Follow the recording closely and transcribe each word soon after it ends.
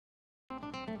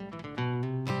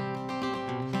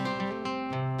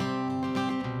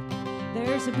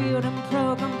There's a building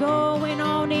program going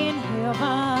on in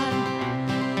heaven.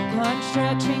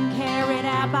 Construction carried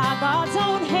out by God's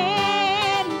own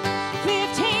hand.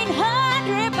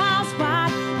 1,500 miles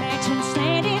wide, mansions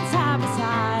standing side by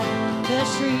side. The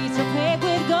streets are paved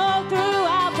with gold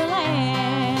throughout the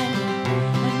land.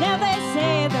 And now they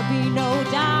say there'll be no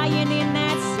dying in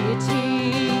that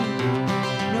city.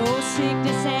 No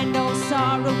sickness and no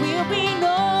sorrow will be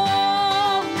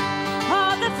known.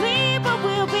 All the feeble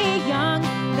will be young.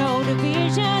 No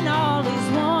division, all is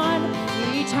one.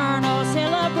 Eternal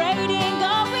celebrating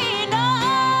going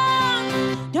on.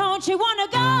 Don't you want to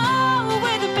go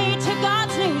with me to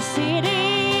God's new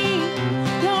city?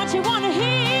 Don't you want to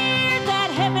hear that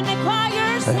heavenly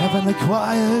choir sing? The heavenly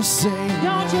choir sing.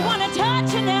 Don't you want to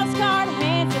touch your nail-scarred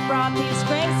hands that brought this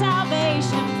great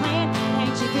salvation plan?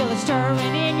 Can't you feel it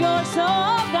stirring in your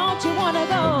soul? Don't you want to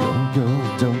go? Go,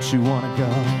 don't you want to go?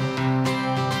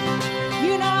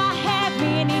 You know I have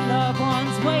many loved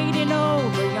ones waiting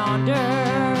over yonder,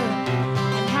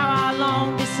 and how I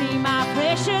long to see my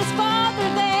precious Father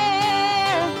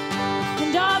there.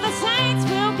 And all the saints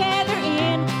will gather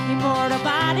in immortal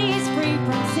bodies free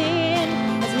from sin,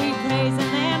 as we praise the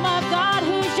Lamb of God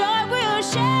whose joy we'll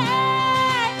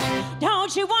share.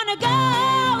 Don't you want to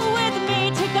go with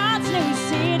me to God's new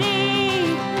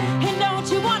city? And don't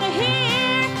you want to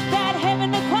hear that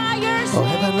heavenly choir sing? Oh,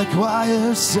 heavenly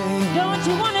choir sing. Don't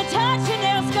you want to touch your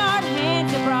nail-scarred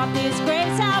hands that brought this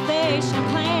great salvation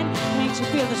plan? Can't you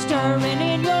feel the stirring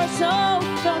in your soul?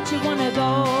 Don't you want to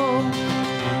go?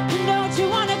 And don't you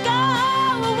want to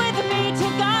go with me to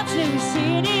God's new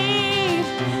city?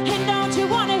 And don't you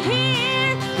want to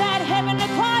hear that heavenly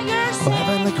choir Oh, sing?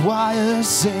 heavenly choir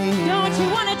sing. Don't you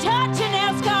want to touch your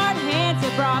nail-scarred hands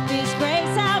that brought this great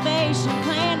salvation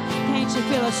plan? Can't you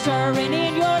feel a stirring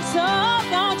in your soul?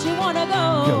 Don't you want to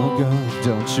go? Go,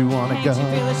 don't you want to Can't go? you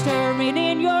feel a stirring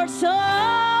in your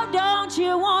soul? Don't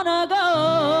you want to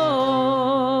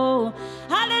go?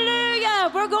 Hallelujah.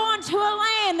 We're going to a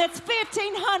land that's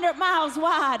 1,500 miles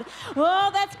wide. Oh,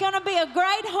 that's going to be a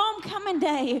great homecoming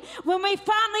day when we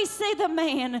finally see the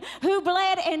man who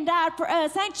bled and died for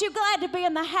us. Ain't you glad to be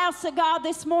in the house of God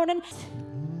this morning?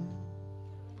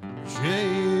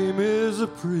 Shame is a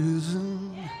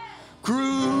prison,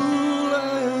 cruel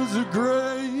as a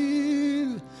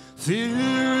grave. Fear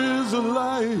is a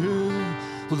liar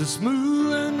with a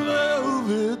smooth and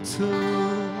velvet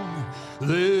tongue.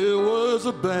 There was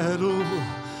a battle,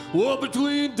 war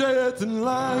between death and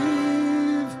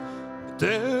life. But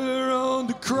there on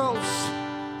the cross,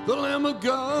 the Lamb of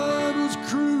God was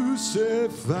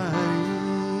crucified.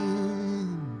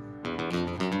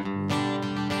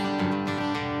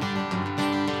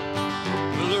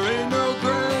 There ain't no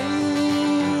grave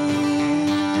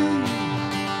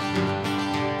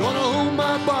gonna hold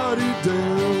my body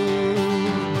down.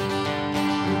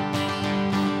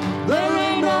 There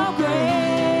ain't no grave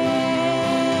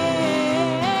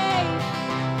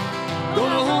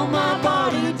gonna hold my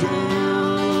body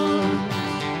down.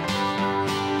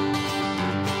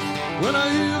 When I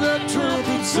hear that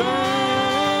trumpet sound,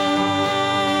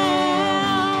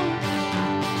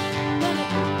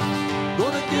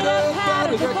 gonna get up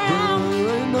out of that ground.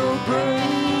 There ain't no grave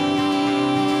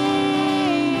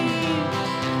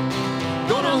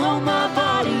gonna hold my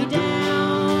body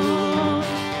down.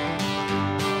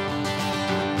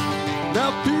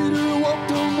 Now Peter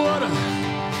walked on water,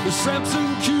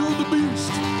 Samson killed the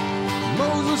beast,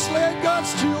 Moses led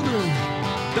God's children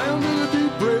down to the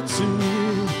deep Red Sea.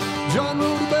 John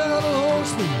wrote about a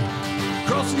horseman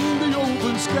crossing the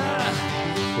open sky.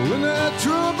 When that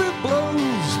trumpet blows, the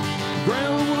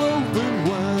ground will open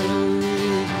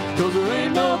wide. 'Cause there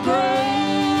ain't no grave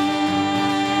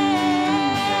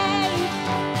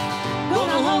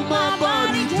gonna hold my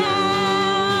body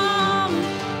down.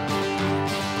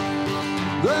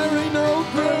 There ain't no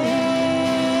grave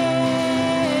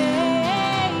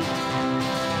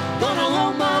gonna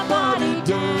hold my body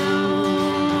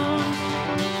down.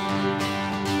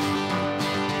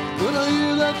 When I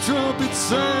hear that trumpet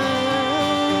sound,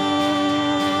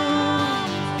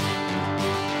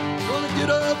 gonna get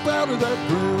up out of that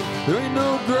ground. There ain't no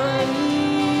grave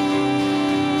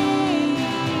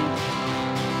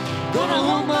gonna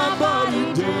hold my body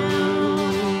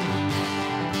down.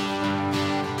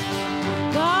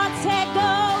 God said,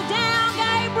 go down,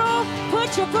 Gabriel, put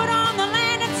your foot on the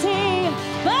land and see.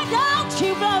 But don't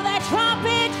you blow that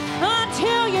trumpet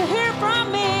until you hear from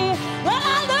me. Well,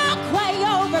 I look way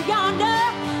over yonder,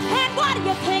 and what do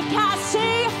you think I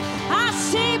see? I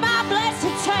see my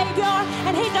blessed Savior,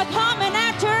 and he's a-coming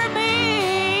after me.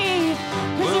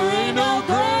 'Cause there ain't no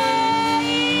grave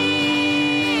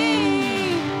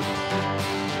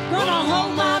gonna hold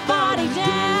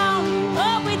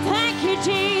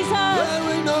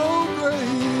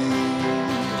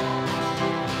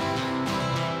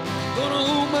Gonna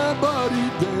hold my body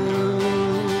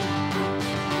down.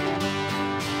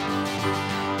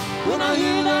 When I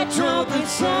hear that trumpet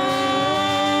sound,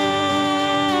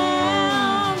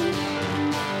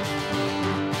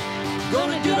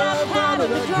 gonna get up out of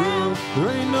that ground. There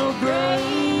ain't no grave.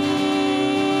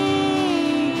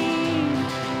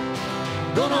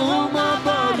 Gonna hold my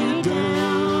body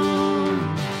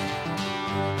down.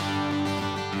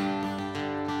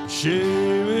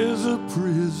 Shame is a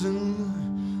prison,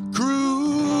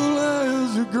 cruel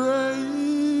as a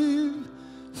grave.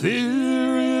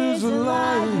 Fear is a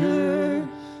liar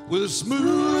with a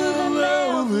smooth and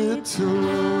velvet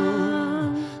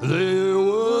tongue. There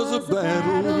was a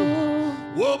battle,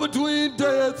 war between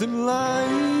death and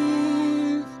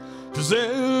life. 'Cause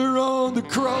there on the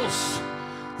cross,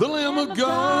 the Lamb of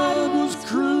God was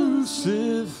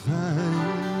crucified.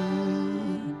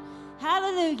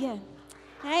 Hallelujah.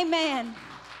 Amen.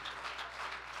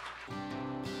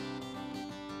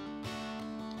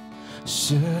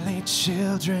 Surely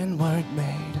children weren't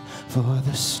made for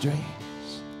the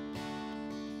streets,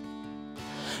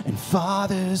 and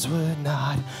fathers were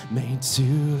not made to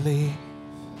leave.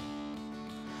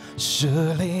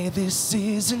 Surely this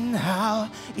isn't how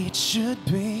it should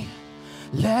be.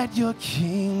 Let your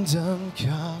kingdom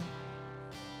come.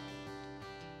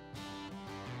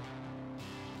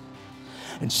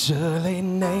 And surely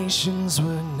nations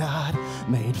were not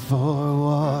made for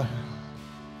war,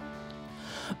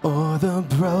 or the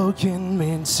broken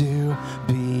meant to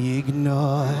be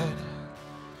ignored.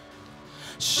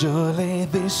 Surely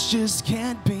this just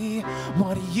can't be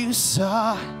what you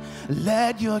saw.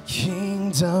 Let your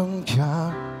kingdom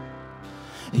come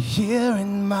here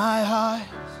in my heart,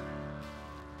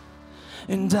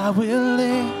 and I will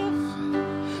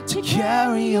live to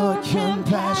carry your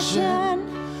compassion,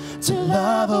 to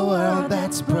love a world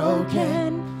that's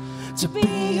broken, to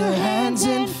be your hands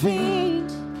and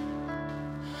feet.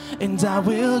 And I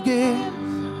will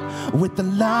give with the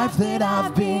life that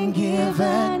I've been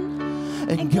given,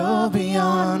 and go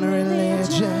beyond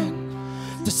religion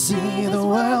to see the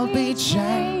world be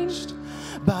changed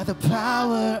by the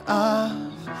power of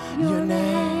your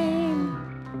name.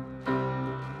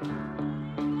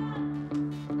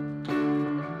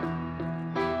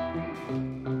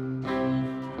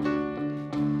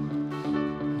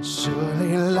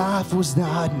 Surely life was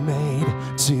not made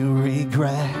to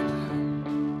regret,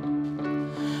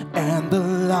 and the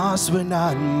lost were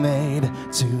not made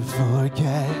to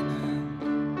forget.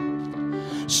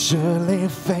 Surely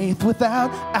faith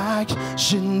without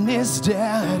action is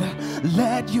dead.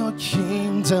 Let your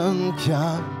kingdom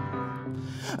come.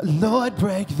 Lord,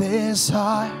 break this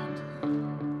heart,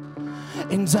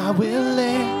 and I will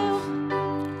live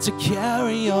to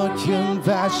carry your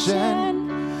compassion,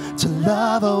 to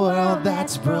love a world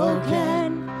that's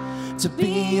broken, to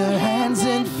be your hands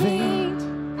and feet.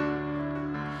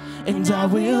 And I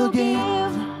will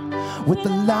give with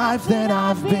the life that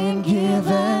I've been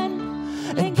given,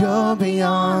 and go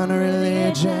beyond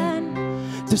religion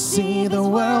to see the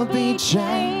world be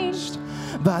changed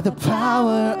by the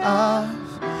power of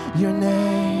your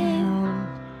name.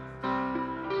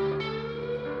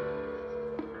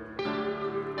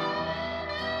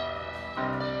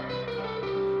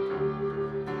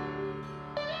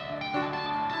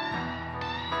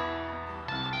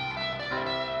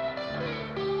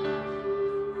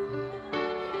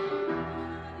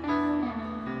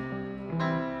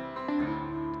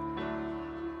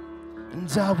 And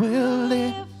I will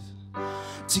live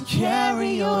to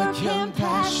carry your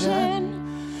compassion,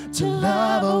 to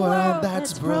love a world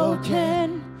that's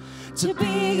broken, to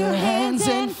be your hands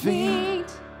and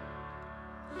feet.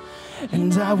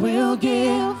 And I will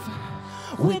give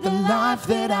with the life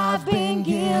that I've been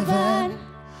given,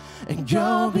 and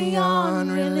go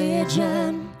beyond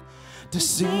religion to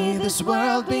see this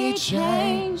world be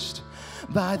changed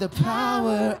by the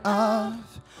power of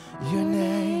your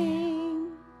name.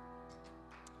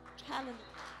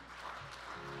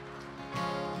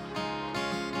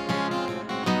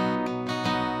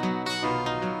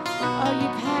 Are you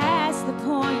past the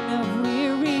point of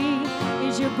weary?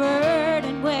 Is your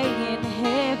burden weighing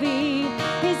heavy?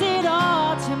 Is it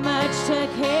all too much to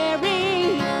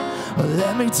carry? Well,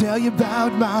 let me tell you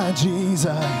about my Jesus.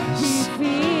 Do you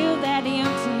feel that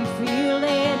empty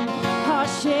feeling? Our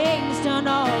shame's done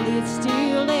all it's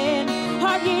stealing.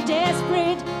 Are you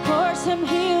desperate for some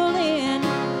healing?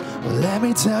 Well, let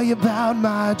me tell you about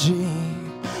my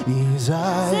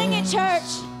Jesus. Sing it,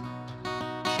 church.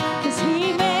 'Cause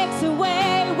he makes a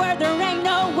way where there ain't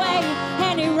no way,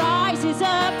 and he rises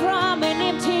up from an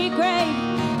empty grave.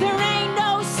 There ain't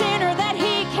no sinner that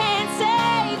he can't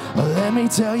save. Well, let me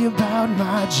tell you about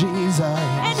my Jesus.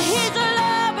 And his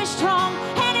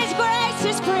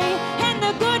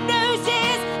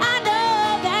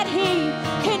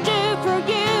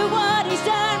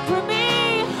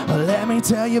me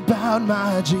tell you about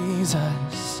my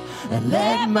Jesus. And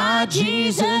let my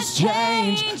Jesus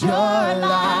change your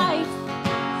life.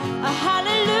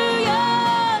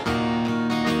 Hallelujah.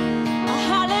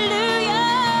 Hallelujah.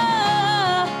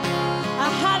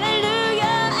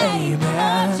 Hallelujah.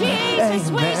 Amen. Oh,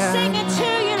 Jesus, we sing it to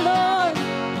you, Lord.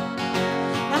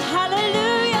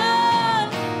 Hallelujah.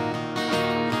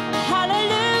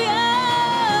 Hallelujah.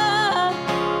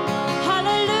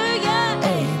 Hallelujah.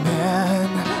 Amen.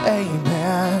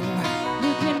 Amen.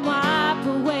 You can wipe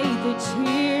away the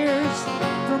tears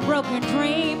from broken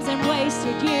dreams and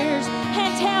wasted years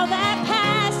and tell that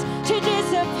past to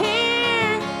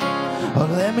disappear. Oh,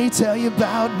 let me tell you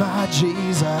about my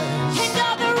Jesus. And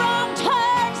all the wrong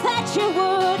turns that you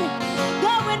would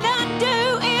go and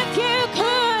undo if you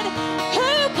could.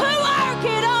 Who could work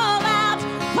it all out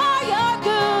for your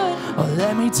good? Oh,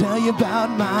 let me tell you about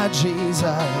my Jesus.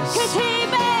 'Cause he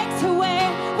makes a way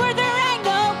where there ain't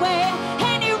no way,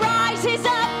 and he rises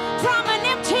up from an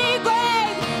empty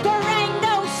grave. There ain't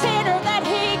no sinner that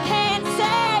he can't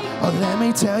save. Oh, let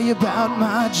me tell you about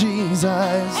my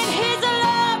Jesus. And his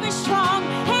love is strong,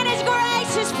 and his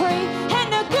grace is free. And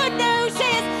the good news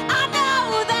is, I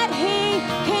know that he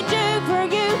can do for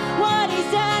you what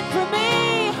he's done for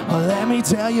me. Oh, let me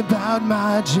tell you about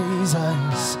my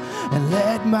Jesus. And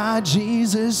let my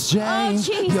Jesus change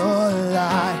Jesus. your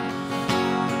life.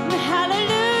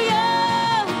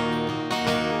 Hallelujah.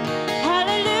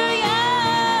 Hallelujah.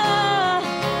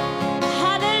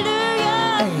 Hallelujah.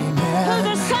 Amen. Who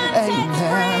the Son sets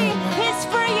free Amen. is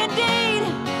free indeed.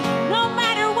 No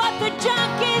matter what the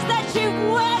junk is that you've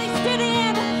wasted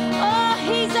in, oh,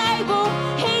 he's able,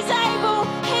 he's able,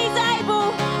 he's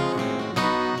able.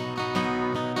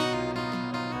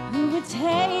 Who would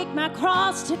take my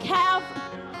cross to Calvary,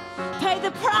 pay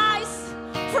the price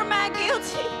for my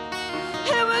guilty?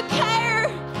 Who would care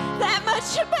that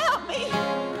much about me?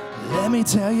 Let me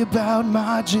tell you about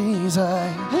my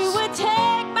Jesus. Who would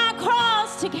take my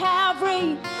cross to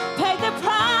Calvary, pay the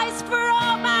price for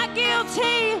all my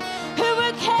guilty? Who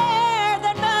would care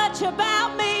that much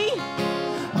about me?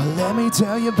 Oh, let me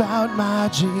tell you about my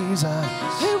Jesus.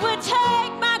 Who would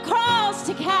take my cross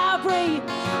to Calvary,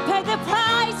 pay the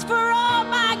price for all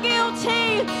my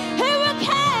guilty? Who would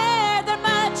care that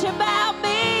much about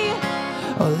me?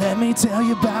 Oh, let me tell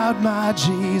you about my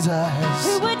Jesus.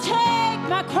 Who would take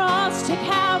my cross to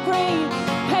Calvary,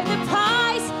 pay the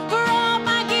price for all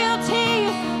my guilty?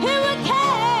 Who would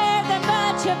care that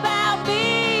much about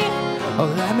me?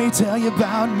 Oh, let me tell you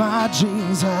about my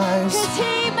Jesus. 'Cause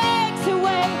he makes a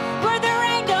way where there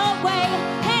ain't no way,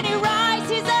 and he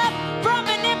rises up from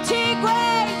an empty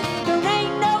grave. There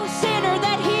ain't no sinner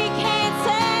that he can't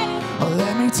save. Oh,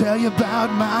 let me tell you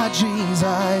about my And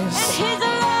Jesus. his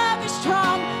love is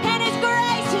strong, and his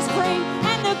grace is free.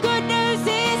 And the good news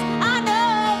is, I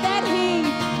know that he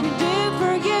can do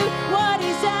for you what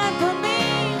he's done for me.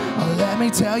 Oh, let me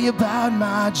tell you about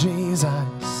my Jesus.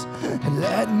 And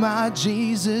let my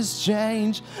Jesus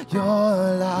change your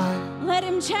life. Let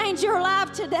him change your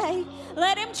life today.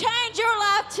 Let him change your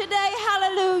life today.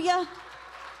 Hallelujah.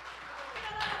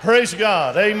 Praise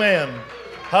God. Amen.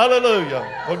 Hallelujah.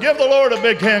 Well, give the Lord a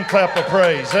big hand clap of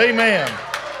praise. Amen.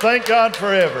 Thank God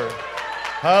forever.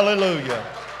 Hallelujah.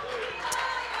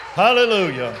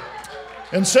 Hallelujah.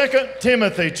 In 2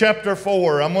 Timothy chapter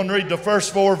 4, I'm going to read the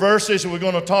first 4 verses. We're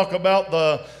going to talk about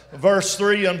the verse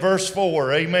 3 and verse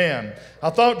 4. Amen. I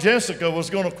thought Jessica was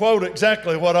going to quote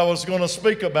exactly what I was going to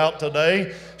speak about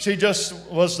today. She just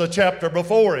was the chapter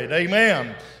before it.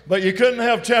 Amen. But you couldn't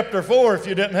have chapter 4 if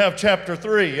you didn't have chapter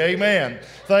 3. Amen.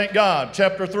 Thank God.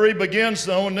 Chapter 3 begins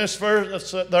though in this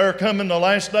verse, there are coming the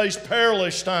last days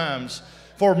perilous times.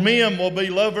 For men will be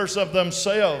lovers of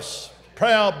themselves,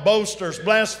 proud, boasters,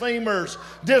 blasphemers,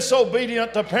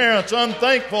 disobedient to parents,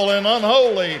 unthankful and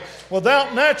unholy,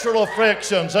 without natural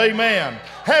affections, amen,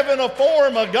 having a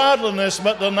form of godliness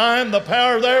but denying the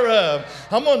power thereof.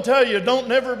 I'm going to tell you, don't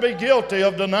never be guilty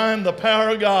of denying the power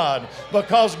of God,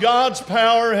 because God's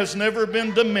power has never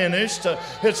been diminished.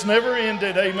 It's never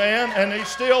ended, amen, and He's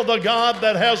still the God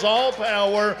that has all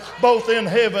power both in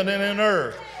heaven and in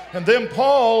earth. And then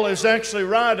Paul is actually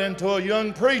writing to a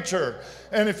young preacher.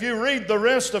 And if you read the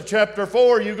rest of chapter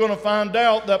 4, you're going to find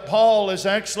out that Paul is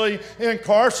actually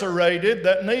incarcerated,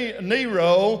 that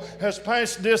Nero has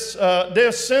passed this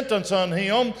death sentence on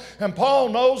him, and Paul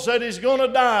knows that he's going to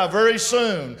die very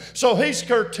soon. So he's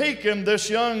critiquing this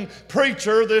young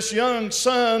preacher, this young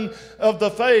son of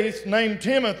the faith named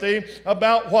Timothy,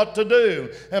 about what to do.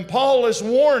 And Paul is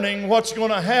warning what's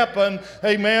going to happen,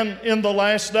 amen, in the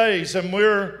last days. And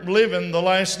we're living the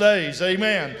last days,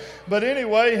 amen. But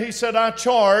anyway, he said, I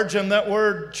charge, and that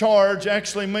word charge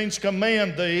actually means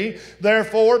command thee,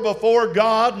 therefore before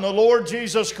God and the Lord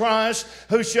Jesus Christ,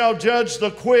 who shall judge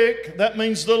the quick, that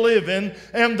means the living,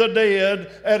 and the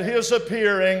dead at his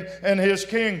appearing and his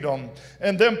kingdom.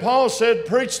 And then Paul said,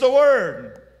 preach the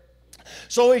word.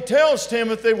 So he tells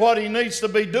Timothy what he needs to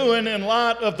be doing in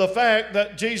light of the fact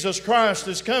that Jesus Christ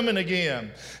is coming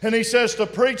again. And he says to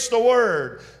preach the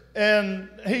word. And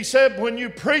he said when you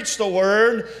preach the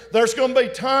word, there's going to be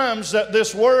times that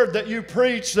this word that you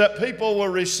preach that people will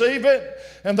receive it,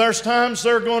 and there's times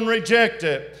they're going to reject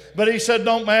it. But he said,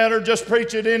 don't matter, just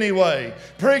preach it anyway.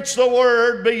 Preach the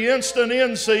word, be instant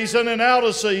in season and out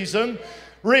of season.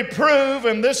 Reprove,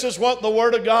 and this is what the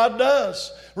Word of God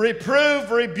does.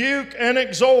 Reprove, rebuke, and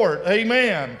exhort.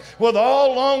 Amen. With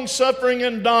all long suffering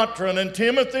and doctrine. And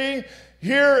Timothy,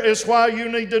 here is why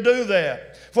you need to do that.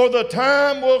 For the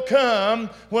time will come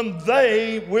when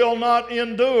they will not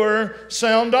endure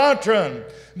sound doctrine,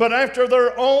 but after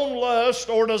their own lust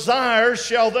or desires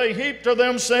shall they heap to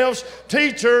themselves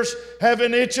teachers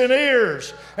having itching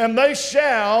ears, and they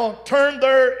shall turn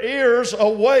their ears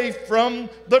away from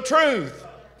the truth,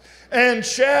 and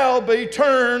shall be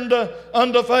turned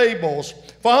unto fables.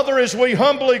 Father, as we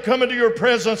humbly come into your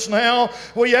presence now,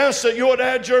 we ask that you would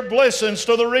add your blessings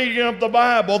to the reading of the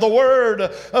Bible, the Word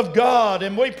of God.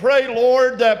 And we pray,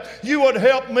 Lord, that you would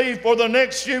help me for the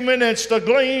next few minutes to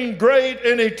glean great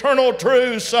and eternal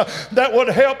truths that would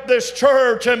help this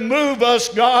church and move us,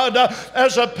 God,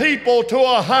 as a people to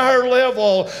a higher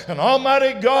level. And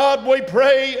Almighty God, we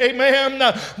pray, amen,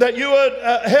 that you would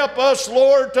help us,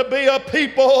 Lord, to be a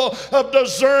people of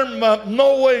discernment,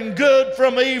 knowing good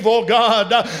from evil, God.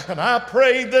 And I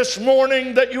pray this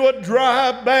morning that you would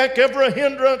drive back every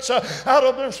hindrance out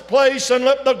of this place and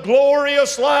let the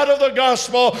glorious light of the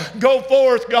gospel go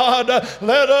forth, God.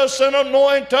 Let us and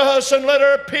anoint us, and let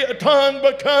our tongue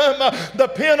become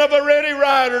the pen of a ready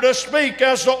writer to speak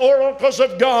as the oracles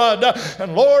of God.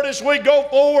 And Lord, as we go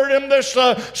forward in this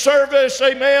service,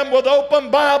 amen, with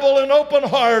open Bible and open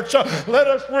hearts, let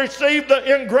us receive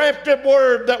the engrafted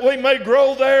word that we may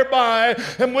grow thereby,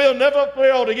 and we'll never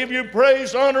fail to give you praise,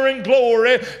 honor, and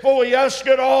glory, for we ask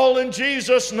it all in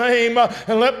Jesus' name.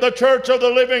 And let the church of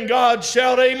the living God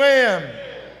shout amen.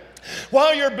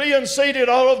 While you're being seated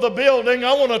all over the building,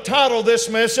 I want to title this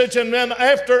message, and then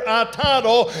after I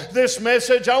title this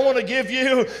message, I want to give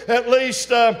you at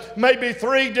least maybe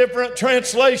 3 different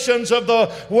translations of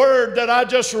the word that I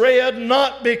just read,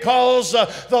 not because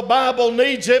the Bible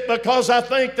needs it, because I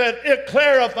think that it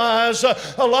clarifies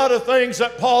a lot of things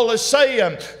that Paul is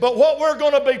saying. But what we're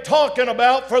going to be talking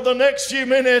about for the next few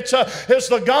minutes is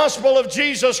the gospel of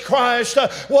Jesus Christ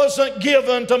wasn't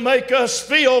given to make us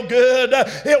feel good.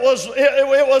 It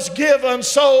was given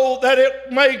so that it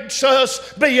makes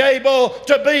us be able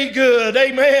to be good.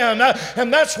 Amen.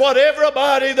 And that's what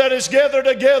everybody that is gathered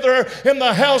together in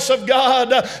the house of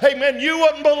God, amen, you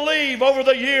wouldn't believe over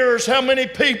the years how many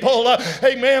people,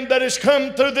 amen, that has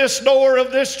come through this door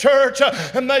of this church,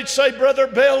 and they'd say, Brother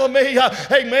Bellamy,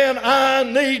 amen, I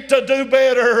need to do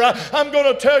better. I'm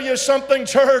going to tell you something,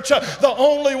 church. The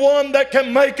only one that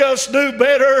can make us do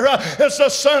better is the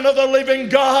Son of the living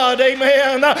God.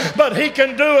 Amen. But he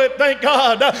can do it, thank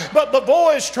God. But the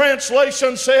Voice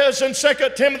translation says in 2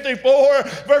 Timothy 4,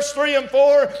 verse 3 and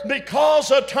 4, because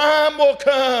a time will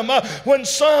come when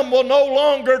some will no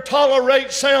longer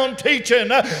tolerate sound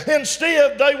teaching.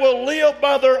 Instead, they will live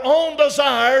by their own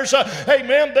desires.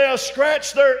 Amen. They'll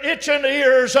scratch their itching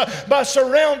ears by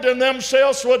surrounding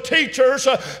themselves with teachers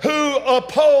who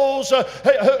oppose,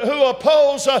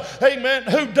 amen,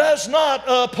 who does not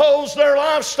oppose their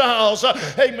lifestyles,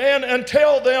 amen, and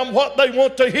tell them what they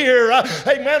want to hear.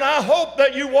 Amen. I hope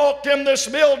that you walked in this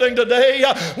building today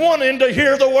wanting to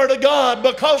hear the Word of God,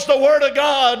 because the Word of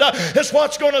God is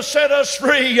what's going to set us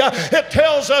free. It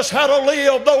tells us how to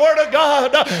live. The Word of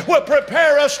God will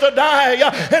prepare us to die,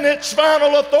 and its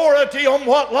final authority on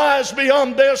what lies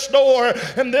beyond this door.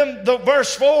 And then the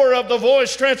verse 4 of the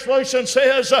Voice translation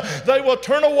says they will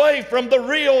turn away from the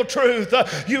real truth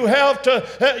you have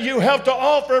to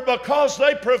offer, because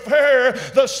they prefer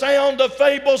the sound of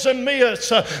fables and myths.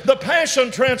 The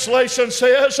Passion translation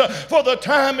says, for the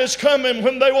time is coming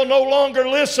when they will no longer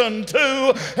listen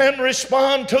to and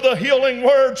respond to the healing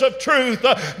words of truth,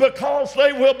 because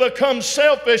they will become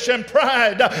selfish and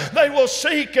pride. They will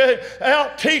seek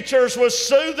out teachers with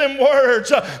soothing words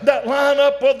that line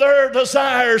up with their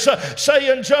desires,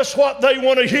 saying just what they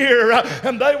want to hear,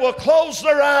 and they will close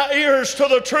their ears to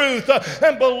the truth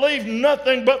and believe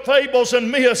nothing but fables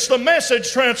and myths. The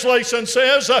Message translation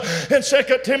says in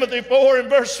 2 Timothy 4 and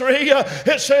verse 3,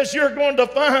 it says you're going to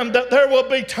find that there will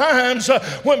be times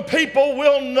when people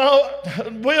will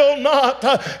not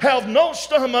have no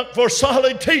stomach for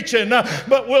solid teaching,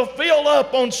 but will fill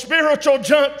up on spiritual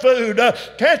junk food,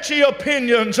 catchy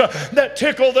opinions that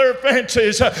tickle their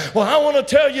fancies. Well, I want to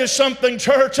tell you something,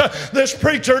 church. This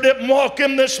preacher didn't walk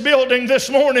in this building this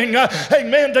morning,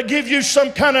 amen, to give you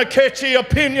some kind of catchy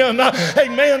opinion,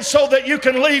 amen, so that you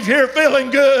can leave here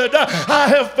feeling good. I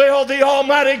have failed the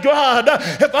Almighty God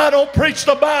if I don't preach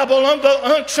the Bible under the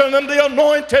unction and the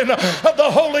anointing of the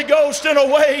Holy Ghost in a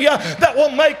way that will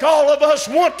make all of us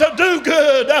want to do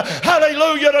good.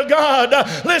 Hallelujah to God.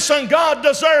 Listen, God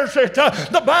deserves it.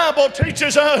 The Bible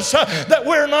teaches us that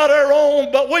we're not our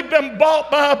own, but we've been bought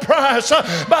by a price,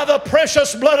 by the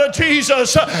precious blood of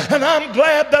Jesus. And I'm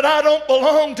glad that I don't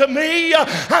belong to me.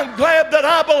 I'm glad that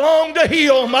I belong to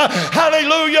Him.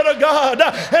 Hallelujah to God.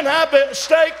 And I've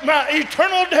staked my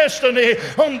eternal destiny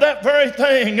on that very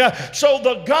thing. So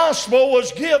the gospel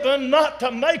was given not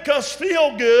to make us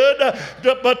feel good,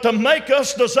 but to make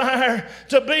us desire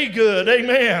to be good.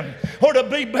 Amen. Or to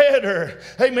be better.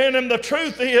 Amen. And the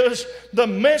truth is, the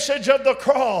message of the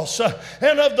cross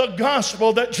and of the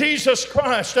gospel that Jesus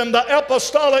Christ and the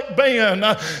apostolic band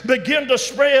began to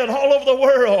spread all over the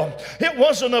world. It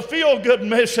wasn't a feel-good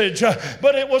message,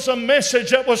 but it was a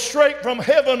message that was straight from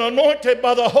heaven, anointed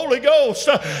by the Holy Ghost.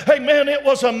 Amen. It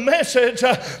was a message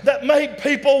that made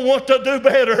people want to do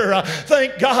better.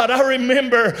 Thank God. I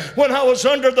remember when I was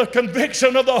under the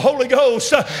conviction of the Holy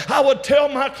Ghost, I would tell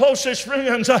my closest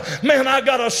friends, man, I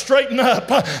got to straighten up.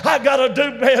 I got to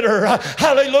do better.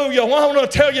 Hallelujah. Well, I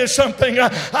want to tell you something.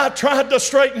 I tried to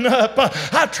straighten up.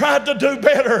 I tried to do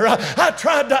better. I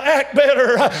tried to act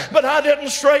better, but I didn't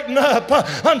straighten up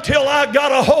until I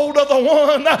got a hold of the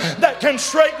one that can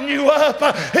straighten you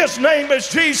up. His name is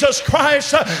Jesus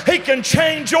Christ. He can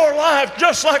change your life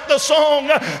just like the song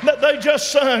that they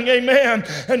just sung. Amen.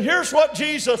 And here's what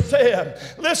Jesus said.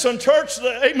 Listen, church,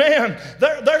 amen.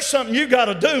 There's something you got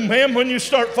to do, man, when you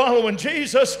start following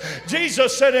Jesus.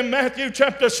 Jesus said in Matthew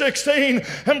chapter 16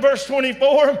 and verse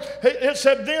 24, it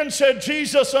said, then said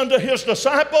Jesus unto his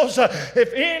disciples,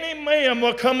 if any man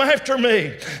will come after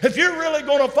me, if you're really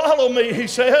going to follow me, he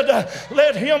said,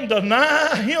 let him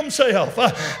deny himself.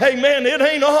 Amen. It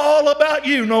ain't all about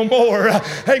you no more.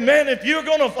 Amen. If you're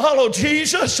going to follow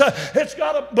Jesus, it's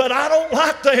got to, but I don't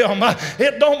like them.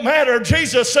 It don't matter.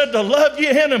 Jesus said to love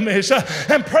your enemies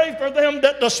and pray for them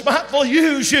that despitefully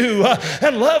use you,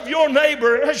 and love your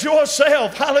neighbor as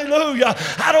yourself. Hallelujah.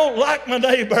 I don't like my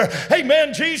neighbor.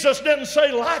 Amen. Jesus didn't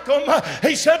say like them.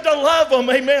 He said to love them.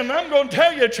 Amen. I'm going to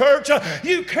tell you, church,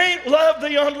 you can't love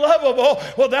the unlovable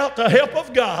without the help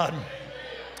of God.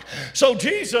 So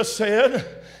Jesus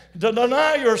said to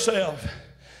deny yourself.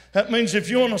 That means if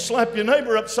you want to slap your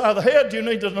neighbor upside the head, you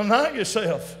need to deny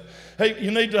yourself. Hey,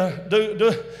 you need to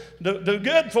do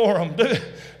good for them.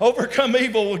 Overcome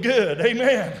evil with good.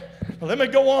 Amen. Well, let me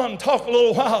go on and talk a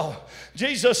little while.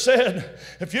 Jesus said,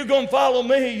 if you're going to follow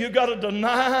me, you got to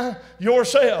deny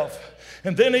yourself.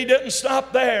 And then he didn't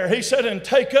stop there. He said, and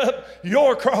take up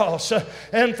your cross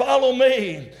and follow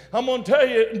me. I'm going to tell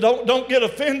you, don't get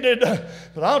offended,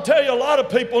 but I'll tell you, a lot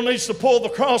of people needs to pull the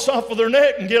cross off of their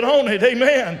neck and get on it.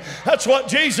 Amen. That's what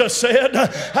Jesus said.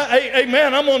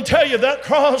 Amen. I'm going to tell you, that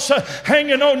cross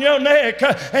hanging on your neck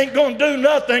ain't going to do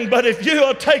nothing, but if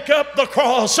you'll take up the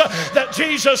cross that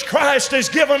Jesus Christ has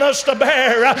given us to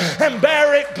bear, and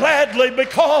bear it gladly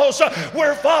because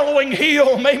we're following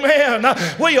Him. Amen.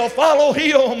 We'll follow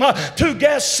Him to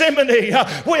Gethsemane.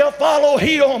 We'll follow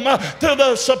Him to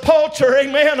the sepulcher,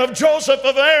 amen, of Joseph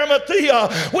of Arimathea.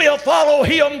 We'll follow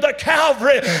Him to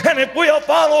Calvary. And if we'll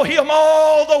follow Him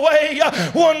all the way,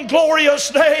 one glorious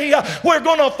day, we're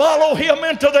going to follow Him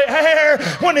into the air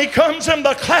when He comes in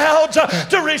the clouds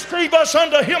to receive us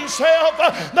unto Himself,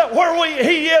 that where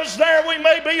He is, there we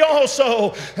may be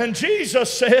also. And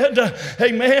Jesus said,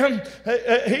 amen,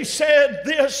 He said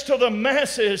this to the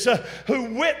masses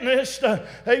who witnessed,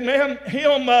 amen,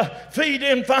 Him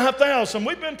feeding 5,000.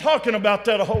 We've been talking about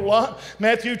that a whole lot.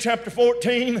 Matthew chapter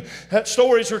 14, that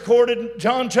story's recorded.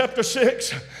 John chapter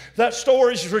 6, that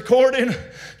story's recorded.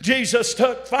 Jesus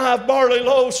took 5 barley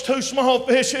loaves, 2 small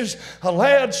fishes, a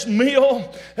lad's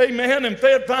meal, amen, and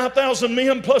fed 5,000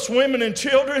 men plus women and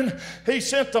children. He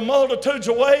sent the multitudes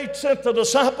away, sent the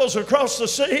disciples across the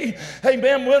sea,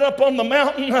 amen, went up on the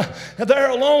mountain there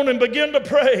alone and began to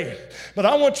pray. But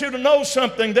I want you to know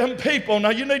something, them people,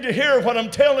 now you need to hear what I'm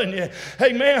telling you.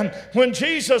 Amen. When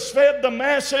Jesus fed the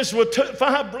masses with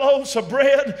 5 loaves of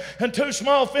bread and 2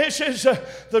 small fishes,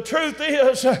 the truth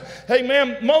is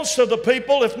amen, most of the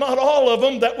people, if not all of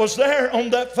them, that was there on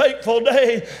that fateful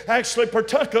day actually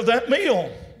partook of that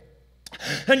meal.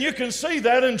 And you can see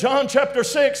that in John chapter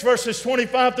 6, verses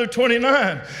 25 through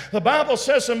 29. The Bible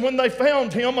says, and when they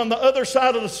found him on the other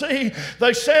side of the sea,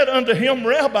 they said unto him,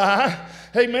 Rabbi,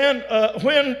 amen,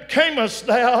 when camest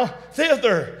thou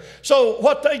thither? So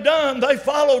what they done, they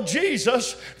followed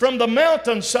Jesus from the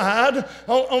mountainside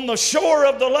on the shore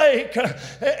of the lake,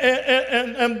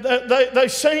 and they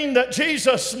seen that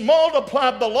Jesus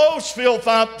multiplied the loaves,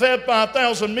 fed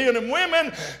 5,000 men and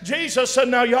women. Jesus said,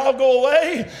 now y'all go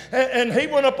away, and he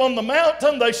went up on the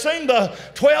mountain. They seen the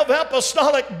 12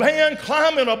 apostolic band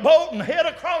climb in a boat and head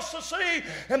across the sea,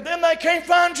 and then they can't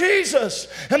find Jesus.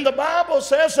 And the Bible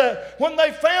says that when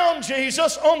they found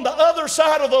Jesus on the other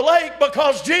side of the lake,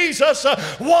 because Jesus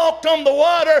walked on the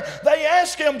water, they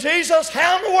asked him, Jesus,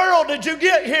 how in the world did you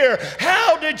get here?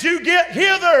 How did you get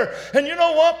hither? And you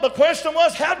know what the question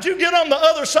was? How did you get on the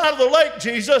other side of the lake,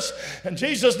 Jesus? And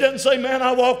Jesus didn't say, man,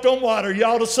 I walked on water. You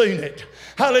ought to have seen it.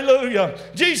 Hallelujah.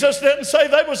 Jesus didn't say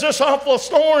there was this awful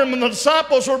storm and the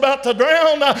disciples were about to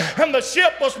drown and the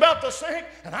ship was about to sink,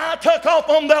 and I took off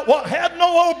on that water. Had no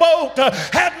old boat,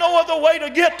 had no other way to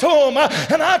get to them,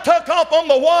 and I took off on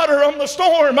the water on the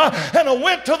storm, and I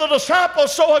went to the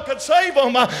disciples so I could save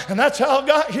them, and that's how I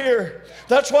got here.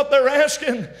 That's what they're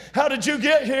asking. How did you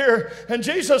get here? And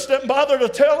Jesus didn't bother to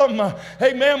tell them,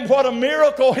 amen, what a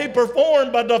miracle he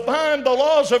performed by defying the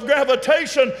laws of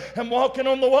gravitation and walking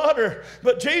on the water.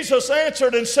 But Jesus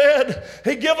answered and said,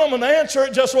 he gave them an answer.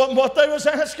 It just wasn't what they was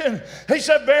asking. He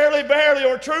said, verily, verily,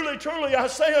 or truly, truly, I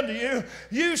say unto you,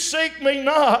 you seek me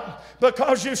not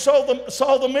because you saw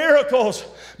the miracles,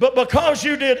 but because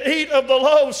you did eat of the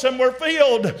loaves and were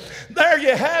filled. There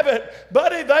you have it.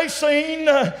 Buddy, they seen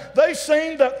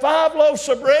that 5 loaves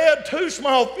of bread, 2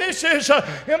 small fishes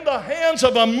in the hands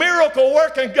of a miracle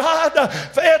working God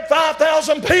fed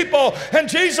 5,000 people. And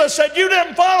Jesus said, you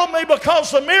didn't follow me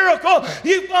because of the miracle.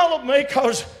 You followed me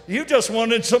because you just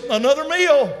wanted another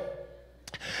meal.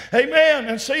 Amen.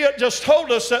 And see, it just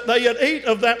told us that they had eaten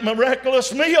of that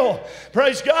miraculous meal.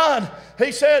 Praise God.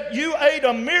 He said, you ate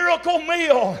a miracle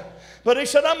meal. But he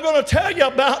said, I'm going to tell you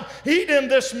about eating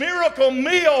this miracle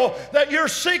meal that you're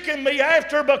seeking me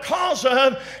after because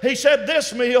of. He said,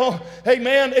 this meal,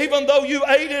 amen, even though you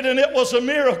ate it and it was a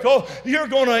miracle, you're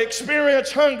going to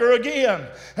experience hunger again.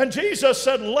 And Jesus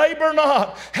said, labor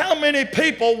not. How many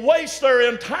people waste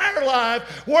their entire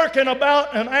life working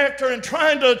about and after and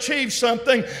trying to achieve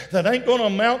something that ain't going to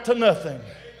amount to nothing?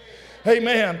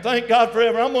 Amen. Thank God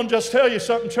forever. I'm going to just tell you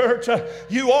something, church.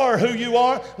 You are who you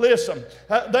are. Listen,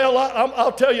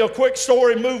 I'll tell you a quick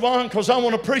story, move on, because I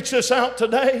want to preach this out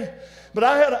today. But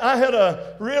I had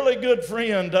a really good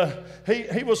friend.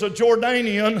 He was a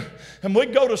Jordanian, and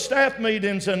we'd go to staff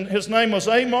meetings, and his name was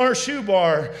Amar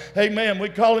Shubar. Amen.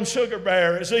 We'd call him Sugar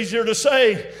Bear. It's easier to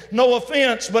say, no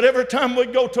offense, but every time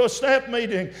we'd go to a staff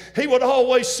meeting, he would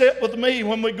always sit with me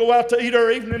when we'd go out to eat our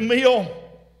evening meal.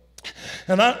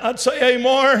 And I'd say,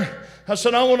 Amar, I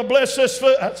said, I want to bless this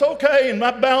food. That's okay. And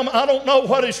I don't know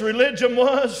what his religion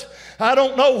was. I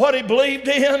don't know what he believed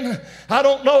in. I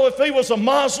don't know if he was a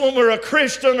Muslim or a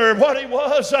Christian or what he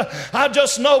was. I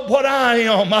just know what I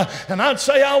am. And I'd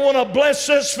say, I want to bless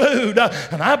this food.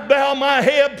 And I'd bow my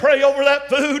head, pray over that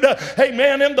food.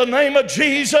 Amen. In the name of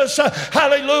Jesus.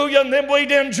 Hallelujah. And then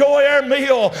we'd enjoy our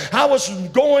meal. I was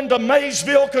going to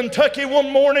Maysville, Kentucky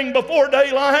one morning before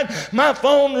daylight. My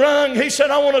phone rang. He said,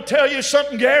 I want to tell you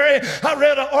something, Gary. I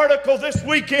read an article this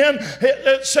weekend.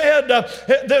 It said,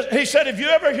 he said, have you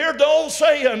ever heard the old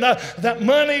saying that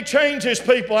money changes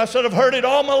people? I said, I've heard it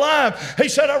all my life. He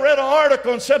said, I read an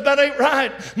article and said, that ain't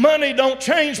right. Money don't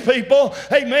change people.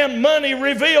 Amen. Money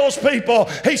reveals people.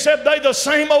 He said, they the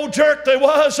same old jerk they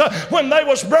was when they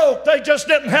was broke. They just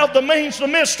didn't have the means to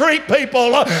mistreat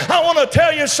people. I want to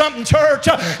tell you something, church.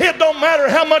 It don't matter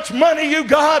how much money you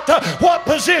got, what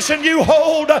position you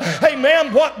hold.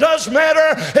 Amen. What does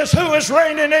matter is who is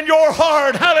reigning in your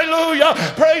heart. Hallelujah.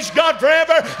 Praise God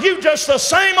forever. You just the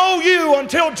same old you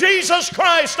until Jesus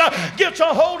Christ gets a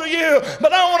hold of you.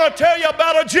 But I want to tell you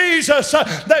about a Jesus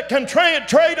that can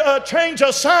change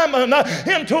a Simon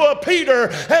into a Peter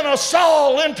and a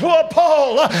Saul into a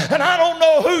Paul. And I don't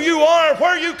know who you are,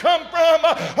 where you come from,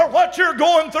 or what you're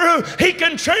going through. He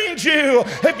can change you.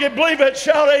 If you believe it,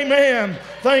 shout amen.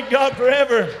 Thank God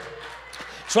forever.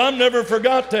 So I've never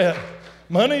forgot that.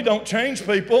 Money don't change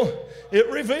people. It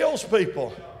reveals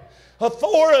people.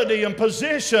 Authority and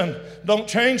position don't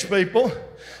change people.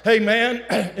 Amen.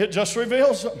 It just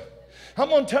reveals them. I'm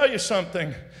going to tell you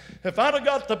something. If I'd have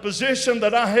got the position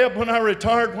that I had when I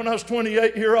retired when I was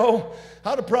 28-year-old,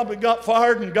 I'd have probably got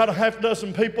fired and got a half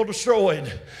dozen people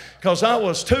destroyed because I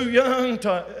was too young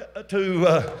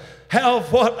to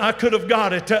have what I could have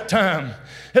got at that time.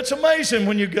 It's amazing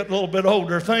when you get a little bit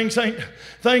older. Things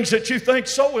that you think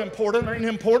so important ain't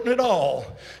important at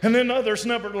all. And then others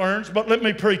never learns, but let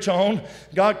me preach on.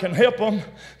 God can help them.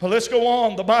 But let's go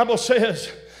on. The Bible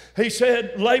says, he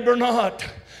said, labor not.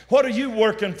 What are you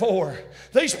working for?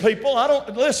 These people, I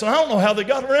don't know how they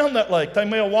got around that lake. They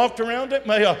may have walked around it,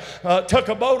 may have took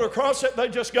a boat across it. They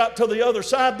just got to the other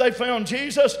side. They found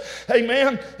Jesus,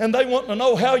 amen, and they want to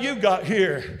know how you got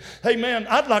here. Amen.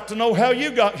 I'd like to know how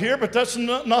you got here, but that's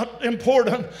not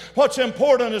important. What's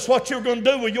important is what you're going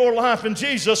to do with your life in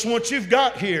Jesus once you've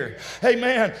got here.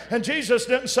 Amen. And Jesus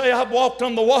didn't say, I've walked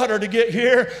on the water to get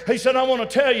here. He said, I want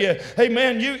to tell you,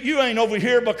 amen, you ain't over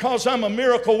here because I'm a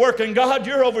miracle working God.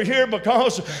 You're over here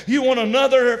because you want another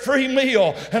free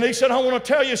meal. And he said, I want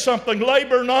to tell you something.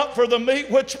 Labor not for the meat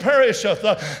which perisheth.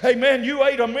 Amen. You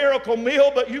ate a miracle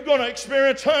meal, but you're going to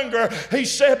experience hunger. He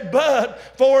said, but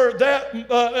for that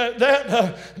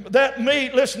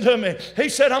meat, listen to me. He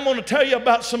said, I'm going to tell you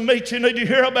about some meat you need to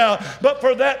hear about. But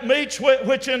for that meat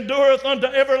which endureth unto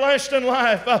everlasting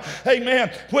life,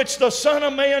 amen, which the Son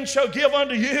of Man shall give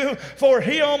unto you, for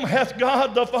him hath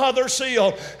God the Father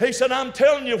sealed. He said, I'm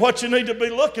telling you what you need to be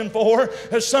looking for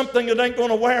is something that ain't going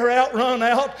to wear out, run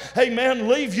out, amen,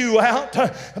 leave you out,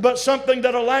 but something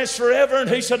that'll last forever. And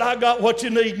he said, I got what you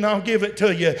need and I'll give it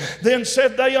to you. Then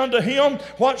said they unto him,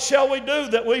 what shall we do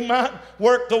that we might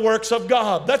work the works of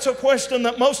God? That's a question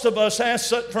that most of us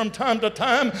ask from time to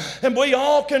time, and we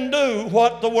all can do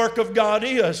what the work of God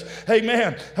is.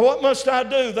 Amen. What must I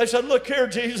do? They said, look here,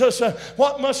 Jesus,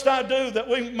 what must I do that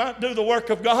we might do the work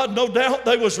of God? No doubt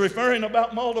they was referring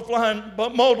about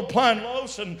multiplying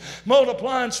loaves and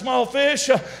multiplying small fish.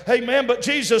 Amen. But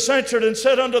Jesus answered and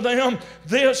said unto them,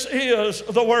 this is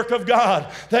the work of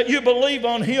God, that you believe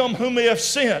on him whom he hath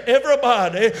sent.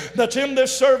 Everybody that's in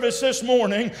this service this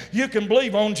morning, you can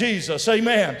believe on Jesus.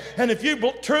 Amen. And if you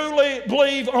truly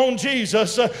believe on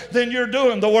Jesus, then you're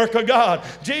doing the work of God.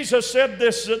 Jesus said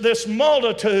this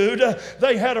multitude,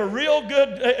 they had a real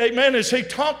good, amen, as he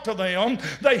talked to them,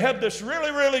 they had this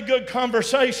really, really good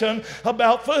conversation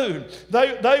about food.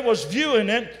 They was viewing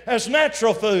it as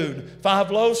natural food.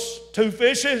 5 loaves, 2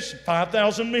 fishes,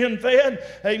 5,000 men fed.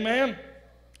 Amen.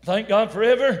 Thank God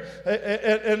forever.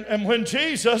 And when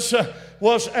Jesus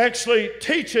was actually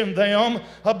teaching them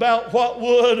about what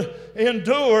would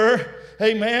endure,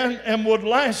 amen, and would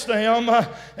last them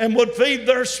and would feed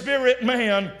their spirit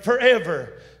man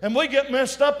forever. And we get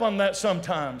messed up on that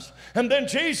sometimes. And then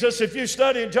Jesus, if you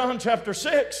study in John chapter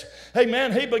 6,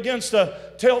 amen, he begins to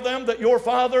tell them that your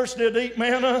fathers did eat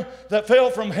manna that fell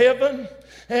from heaven.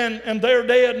 And they're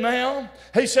dead now.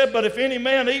 He said, but if any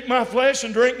man eat my flesh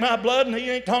and drink my blood, and he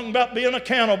ain't talking about being a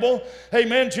cannibal.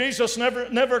 Amen. Jesus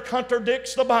never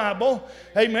contradicts the Bible.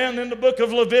 Amen. In the book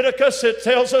of Leviticus, it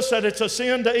tells us that it's a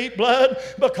sin to eat blood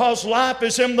because life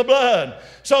is in the blood.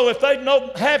 So if they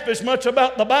know half as much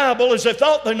about the Bible as they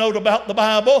thought they knowed about the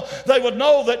Bible, they would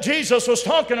know that Jesus was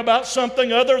talking about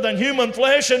something other than human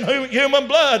flesh and human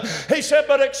blood. He said,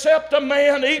 but except a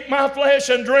man eat my flesh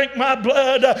and drink my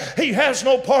blood, he has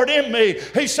no part in me.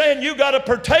 He's saying you got to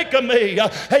partake of me.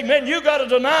 Amen. You got to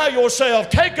deny yourself.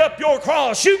 Take up your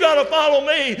cross. You got to follow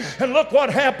me. And look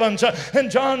what happens in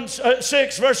John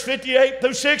 6 verse 58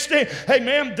 through 60.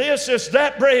 Amen. This is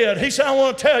that bread. He said, I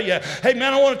want to tell you.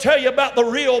 Amen. I want to tell you about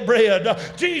the real bread.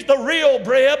 The real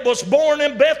bread was born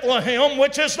in Bethlehem,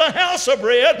 which is the house of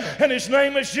bread, and his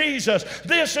name is Jesus.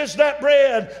 This is that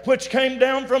bread which came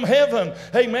down from heaven.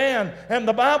 Amen. And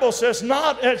the Bible says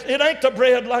it ain't the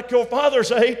bread like your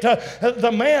fathers ate,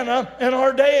 the manna and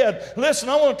are dead. Listen,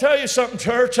 I want to tell you something,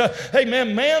 church.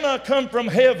 Amen. Manna come from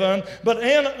heaven, but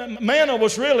manna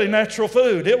was really natural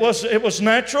food. It was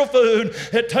natural food.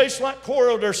 It tastes like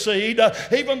coriander seed,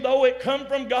 even though it come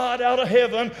from God out of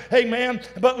heaven. Amen.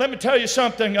 But let me tell you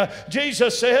something.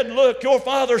 Jesus said, look, your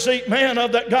fathers eat manna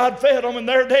that God fed them and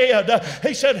they're dead.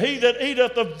 He said, he that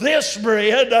eateth of this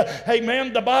bread,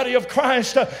 amen, the body of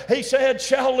Christ, he said,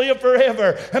 shall live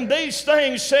forever. And these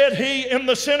things said he in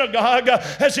the synagogue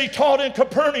as he taught in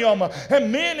Capernaum.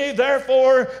 And many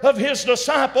therefore of his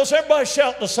disciples, everybody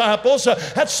shout disciples,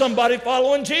 that's somebody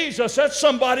following Jesus. That's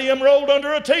somebody enrolled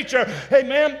under a teacher.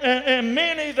 Amen. And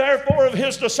many therefore of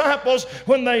his disciples,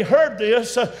 when they heard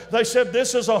this, they said,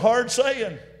 this is a hard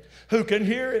saying. Who can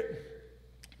hear it?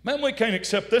 Man, we can't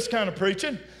accept this kind of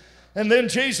preaching. And then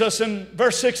Jesus in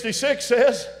verse 66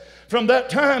 says, from that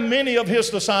time many of his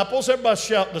disciples, everybody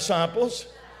shout disciples,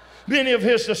 many of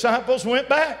his disciples went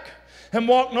back and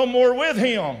walk no more with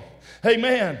him.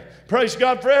 Amen. Praise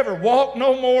God forever. Walk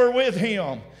no more with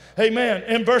him. Amen.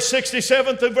 In verse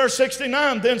 67 through verse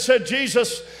 69, then said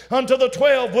Jesus unto the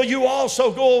 12, will you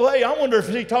also go away? I wonder if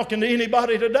he's talking to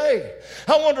anybody today.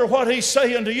 I wonder what he's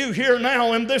saying to you here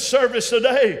now in this service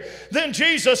today. Then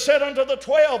Jesus said unto the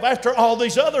 12, after all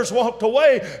these others walked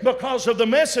away because of the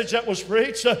message that was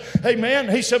preached, amen,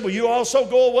 he said, will you also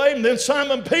go away? And then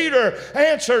Simon Peter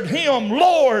answered him,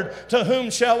 Lord, to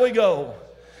whom shall we go?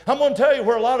 I'm going to tell you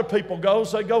where a lot of people go.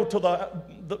 They go to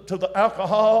the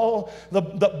alcohol,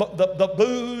 the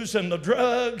booze and the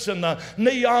drugs and the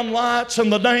neon lights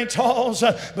and the dance halls.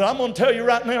 But I'm going to tell you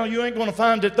right now, you ain't going to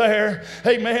find it there.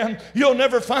 Amen. You'll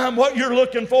never find what you're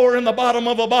looking for in the bottom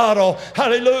of a bottle.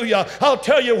 Hallelujah. I'll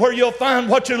tell you where you'll find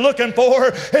what you're looking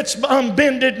for. It's on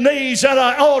bended knees at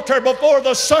an altar before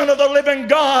the Son of the living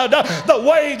God. The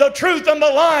way, the truth, and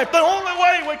the life. The only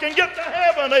way we can get to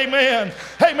heaven. Amen.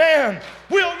 Amen.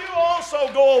 Will you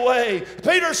also go away?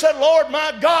 Peter said, Lord,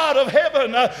 my God of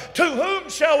heaven, to whom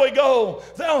shall we go?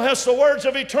 Thou hast the words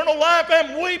of eternal life,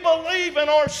 and we believe and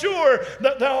are sure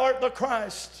that thou art the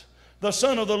Christ, the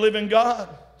Son of the living God.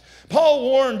 Paul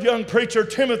warned young preacher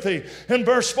Timothy in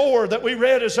verse 4 that we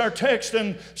read as our text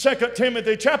in 2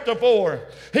 Timothy chapter 4.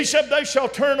 He said, they shall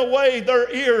turn away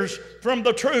their ears from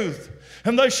the truth,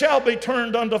 and they shall be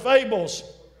turned unto fables.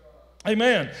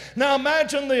 Amen. Now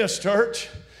imagine this, church.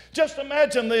 Just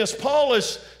imagine this. Paul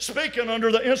is speaking under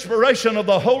the inspiration of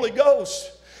the Holy Ghost.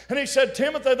 And he said,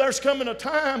 Timothy, there's coming a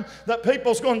time that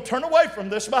people's going to turn away from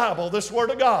this Bible, this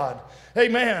Word of God.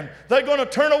 Amen. They're going to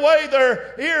turn away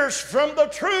their ears from the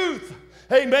truth.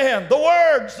 Amen. The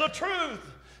words, the truth.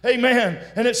 Amen.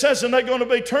 And it says, and they're going to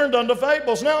be turned unto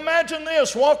fables. Now imagine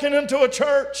this, walking into a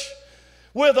church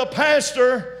with a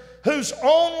pastor whose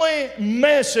only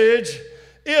message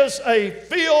is a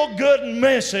feel-good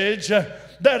message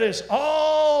that is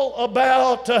all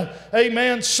about,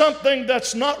 amen, something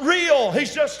that's not real.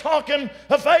 He's just talking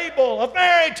a fable, a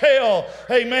fairy tale,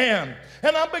 amen.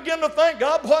 And I begin to think,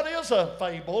 God, what is a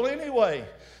fable anyway?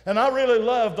 And I really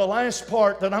love the last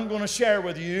part that I'm going to share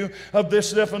with you of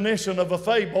this definition of a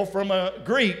fable from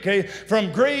Greek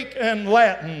and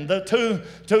Latin.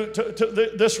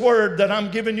 This word that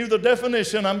I'm giving you the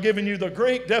definition, I'm giving you the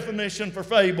Greek definition for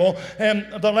fable and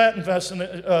the Latin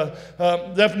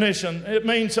definition. It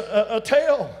means a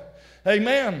tale.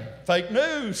 Amen. Fake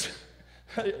news.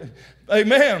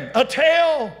 Amen. A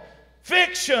tale,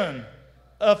 fiction,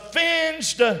 a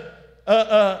finged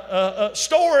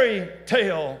story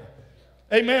tale.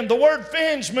 Amen. The word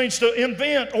finge means to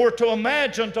invent or to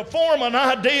imagine, to form an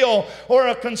ideal or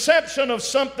a conception of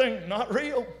something not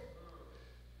real.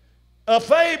 A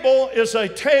fable is a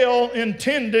tale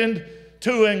intended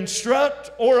to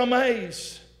instruct or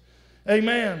amaze.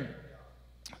 Amen.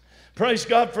 Praise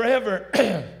God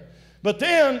forever. But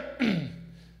then,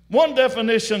 one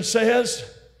definition says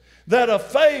that a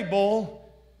fable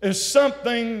is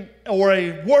something or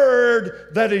a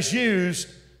word that is used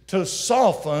to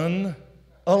soften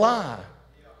a lie.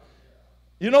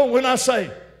 You know, when I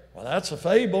say, well, that's a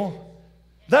fable,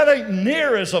 that ain't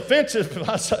near as offensive if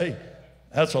I say,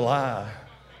 that's a lie.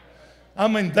 I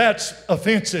mean, that's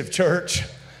offensive, church.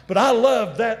 But I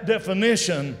love that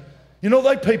definition. You know,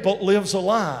 they people lives a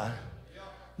lie.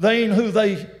 They ain't who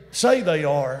they say they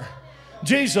are.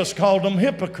 Jesus called them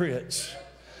hypocrites.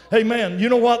 Amen. You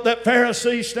know what? That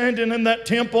Pharisee standing in that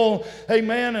temple,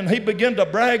 amen, and he began to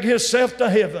brag himself to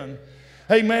heaven.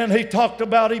 Amen. He talked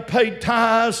about he paid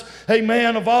tithes,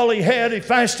 amen, of all he had. He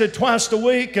fasted twice a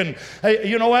week, and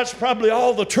you know, that's probably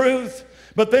all the truth.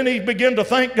 But then he began to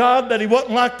thank God that he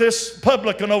wasn't like this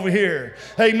publican over here.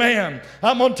 Amen.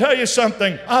 I'm going to tell you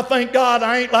something. I thank God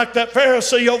I ain't like that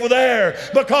Pharisee over there.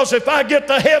 Because if I get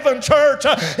to heaven, church,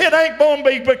 it ain't going to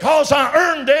be because I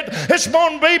earned it. It's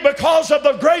going to be because of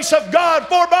the grace of God.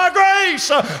 For by grace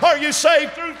are you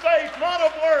saved through faith, not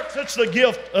of works. It's the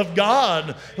gift of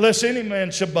God, lest any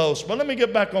man should boast. But let me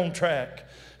get back on track.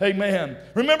 Amen.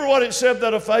 Remember what it said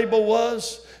that a fable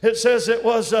was? It says it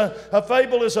was a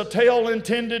fable is a tale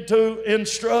intended to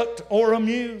instruct or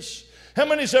amuse. How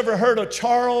many's ever heard of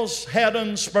Charles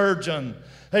Haddon Spurgeon?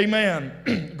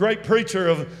 Amen. Great preacher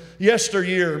of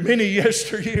yesteryear, many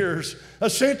yesteryears, a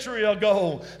century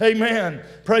ago. Amen.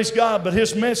 Praise God. But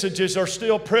his messages are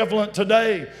still prevalent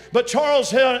today. But Charles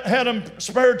Haddon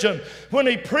Spurgeon, when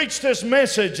he preached his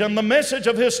message, and the message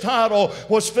of his title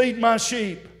was Feed My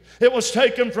Sheep. It was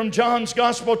taken from John's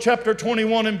Gospel, chapter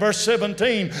 21 and verse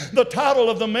 17. The title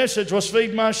of the message was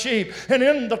Feed My Sheep. And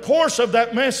in the course of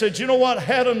that message, you know what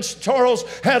Charles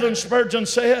Haddon Spurgeon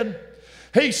said?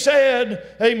 He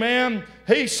said, amen,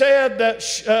 he said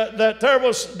that there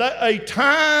was a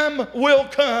time will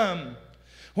come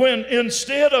when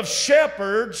instead of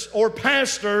shepherds or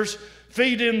pastors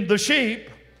feeding the sheep,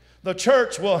 the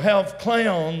church will have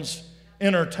clowns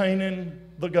entertaining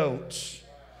the goats.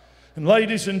 And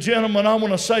ladies and gentlemen, I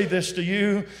want to say this to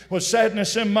you with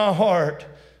sadness in my heart.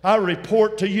 I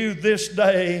report to you this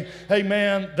day,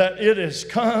 amen, that it has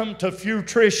come to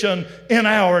fruition in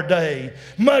our day.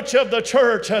 Much of the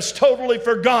church has totally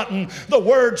forgotten the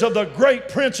words of the great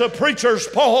Prince of Preachers,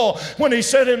 Paul, when he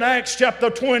said in Acts chapter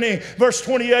 20, verse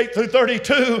 28 through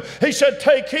 32, he said,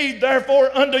 "Take heed therefore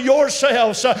unto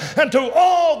yourselves and to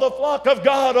all the flock of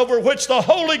God over which the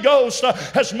Holy Ghost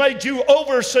has made you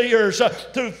overseers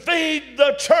to feed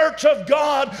the church of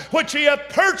God, which he hath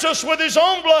purchased with his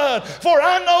own blood. For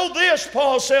I know this,"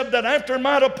 Paul said, "that after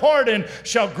my departing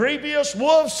shall grievous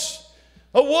wolves,"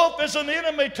 a wolf is an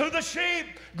enemy to the sheep,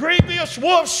 "grievous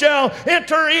wolves shall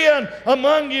enter in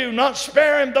among you, not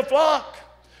sparing the flock.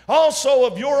 Also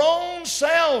of your own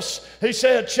selves," he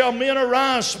said, "shall men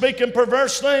arise, speaking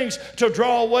perverse things to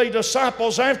draw away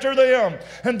disciples after them."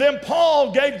 And then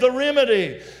Paul gave the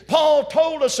remedy. Paul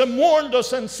told us and warned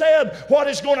us and said what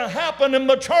is going to happen in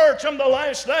the church in the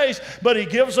last days. But he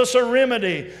gives us a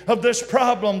remedy of this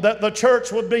problem that the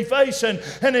church would be facing.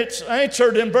 And it's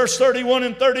answered in verse 31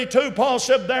 and 32. Paul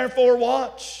said, "Therefore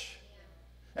watch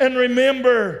and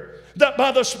remember that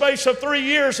by the space of 3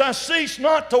 years I cease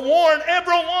not to warn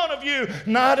every one of you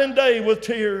night and day with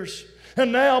tears.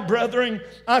 And now, brethren,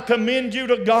 I commend you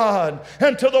to God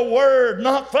and to the word,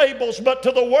 not fables, but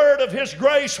to the word of his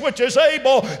grace, which is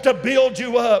able to build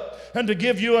you up and to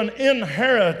give you an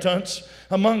inheritance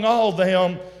among all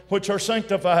them which are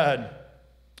sanctified."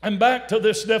 And back to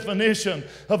this definition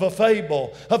of a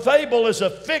fable. A fable is a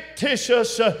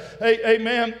fictitious,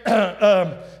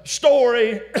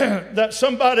 story that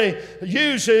somebody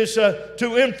uses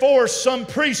to enforce some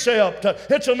precept.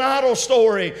 It's an idle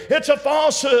story. It's a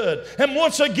falsehood. And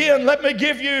once again, let me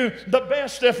give you the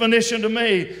best definition to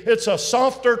me. It's a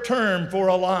softer term for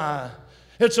a lie.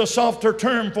 It's a softer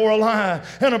term for a lie.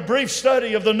 And a brief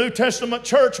study of the New Testament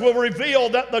church will reveal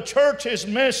that the church's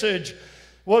message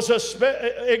was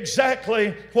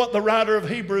exactly what the writer of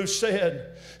Hebrews said.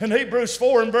 In Hebrews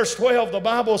 4 and verse 12, the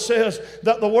Bible says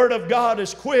that the Word of God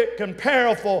is quick and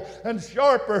powerful and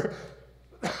sharper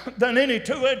than any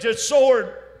two-edged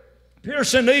sword,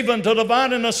 piercing even to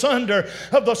dividing asunder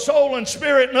of the soul and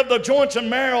spirit and of the joints and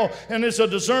marrow, and is a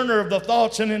discerner of the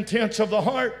thoughts and intents of the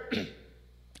heart.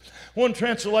 One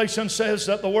translation says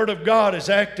that the Word of God is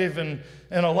active and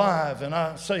alive, and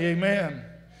I say amen.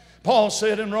 Paul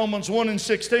said in Romans 1 and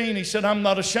 16, he said, "I'm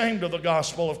not ashamed of the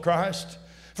gospel of Christ,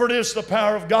 for it is the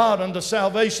power of God unto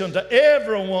salvation to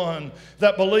everyone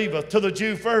that believeth, to the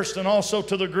Jew first and also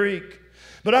to the Greek."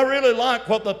 But I really like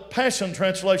what the Passion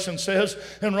Translation says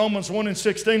in Romans 1 and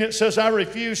 16. It says, "I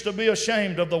refuse to be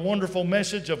ashamed of the wonderful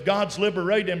message of God's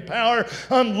liberating power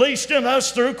unleashed in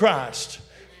us through Christ."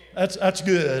 That's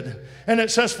good. And it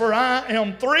says, "For I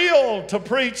am thrilled to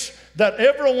preach that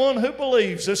everyone who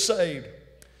believes is saved."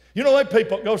 You know,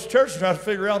 people that go to church and try to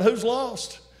figure out who's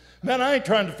lost. Man, I ain't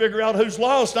trying to figure out who's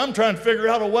lost. I'm trying to figure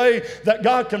out a way that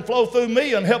God can flow through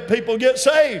me and help people get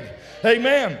saved.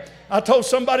 Amen. I told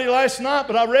somebody last night,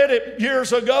 but I read it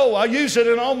years ago. I use it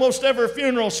in almost every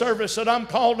funeral service that I'm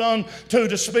called on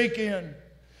to speak in.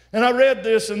 And I read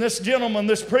this, and this gentleman,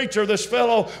 this preacher, this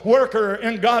fellow worker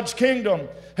in God's kingdom,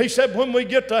 he said, when we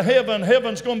get to heaven,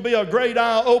 heaven's going to be a great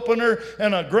eye opener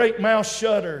and a great mouth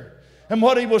shutter. And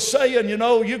what he was saying, you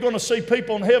know, you're going to see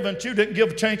people in heaven that you didn't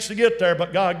give a chance to get there,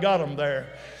 but God got them there.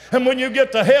 And when you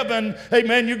get to heaven,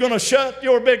 amen, you're going to shut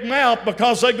your big mouth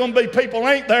because there's going to be people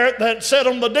ain't there that sit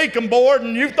on the deacon board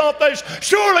and you thought they're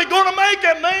surely going to make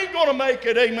it and they ain't going to make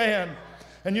it, amen.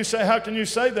 And you say, how can you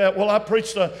say that? Well, I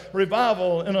preached a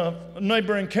revival in a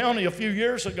neighboring county a few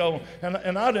years ago,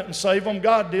 and I didn't save them.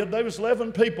 God did. There was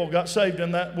 11 people got saved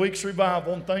in that week's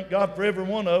revival, and thank God for every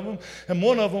one of them. And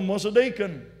one of them was a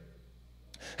deacon.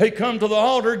 He come to the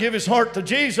altar, give his heart to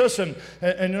Jesus, and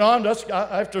you know,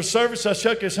 after service, I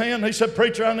shook his hand. He said,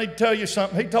 "Preacher, I need to tell you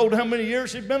something." He told how many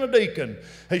years he'd been a deacon.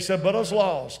 He said, "But I was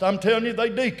lost." I'm telling you, they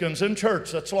deacons in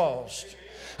church that's lost.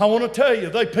 I want to tell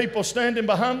you, they people standing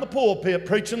behind the pulpit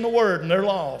preaching the word, and they're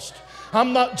lost.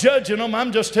 I'm not judging them.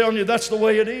 I'm just telling you that's the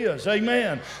way it is.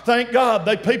 Amen. Thank God.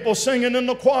 They people singing in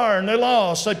the choir and they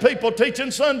lost. They people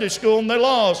teaching Sunday school and they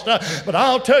lost. But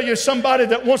I'll tell you, somebody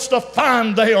that wants to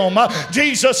find them.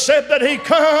 Jesus said that He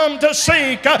come to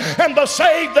seek and to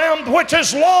save them which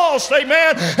is lost.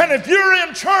 Amen. And if you're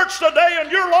in church today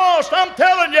and you're lost, I'm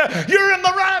telling you, you're in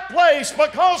the right place,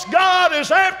 because God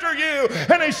is after you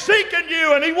and He's seeking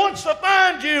you and He wants to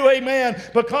find you. Amen.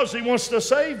 Because He wants to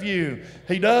save you.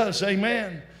 He does.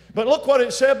 Amen. But look what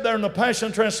it said there in the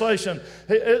Passion Translation.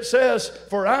 It says,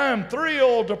 for I am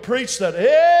thrilled to preach that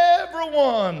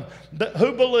everyone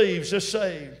who believes is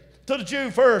saved. To the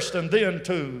Jew first and then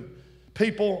to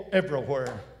people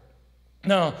everywhere.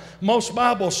 Now, most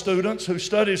Bible students who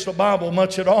studies the Bible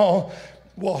much at all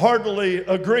will heartily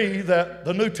agree that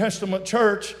the New Testament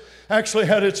church actually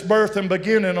had its birth and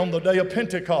beginning on the day of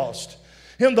Pentecost.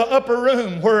 In the upper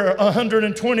room where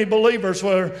 120 believers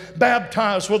were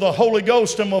baptized with the Holy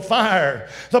Ghost and with fire.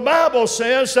 The Bible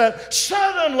says that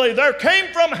suddenly there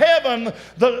came from heaven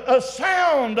a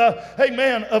sound,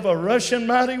 amen, of a rushing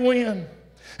mighty wind.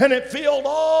 And it filled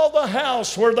all the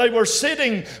house where they were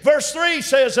sitting. Verse 3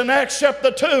 says in Acts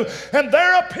chapter 2, and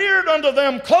there appeared unto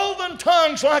them cloven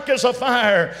tongues like as a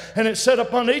fire, and it sat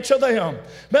upon each of them.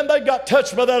 Man, they got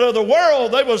touched by that other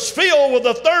world. They was filled with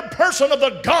the third person of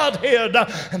the Godhead.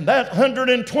 And that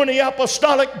 120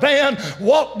 apostolic band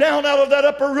walked down out of that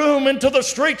upper room into the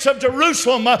streets of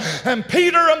Jerusalem. And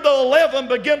Peter and the 11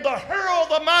 began to hurl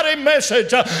the mighty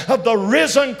message of the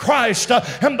risen Christ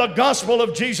and the gospel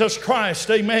of Jesus Christ.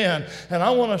 Amen. And I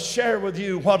want to share with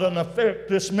you what an effect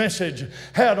this message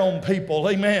had on people.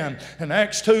 Amen. In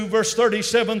Acts 2 verse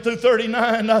 37 through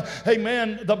 39,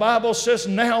 amen, the Bible says,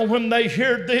 now when they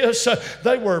heard this,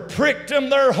 they were pricked in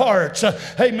their hearts.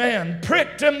 Amen.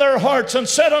 Pricked in their hearts, and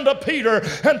said unto Peter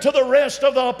and to the rest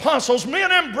of the apostles,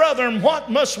 men and brethren, what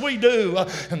must we do?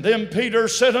 And then Peter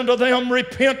said unto them,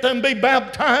 repent and be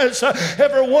baptized,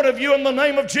 every one of you, in the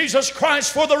name of Jesus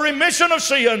Christ, for the remission of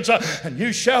sins, and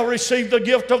you shall receive the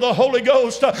gift of the Holy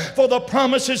Ghost, for the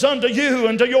promises unto you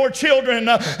and to your children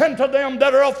and to them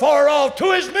that are afar off,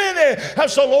 to as many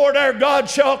as the Lord our God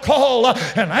shall call.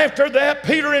 And after that,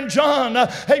 Peter and John,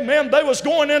 amen, they was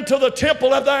going into the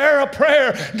temple of the hour of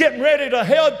prayer, getting ready to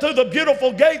head through the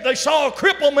beautiful gate. They saw a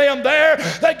crippled man there.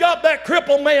 They got that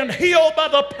crippled man healed by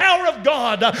the power of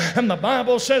God. And the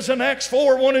Bible says in Acts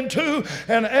 4, 1 and 2,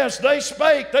 and as they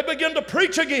spake, they began to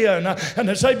preach again. And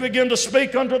as they began to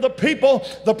speak unto the people,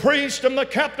 the priest and the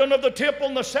captain of the temple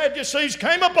and the Sadducees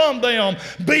came upon them,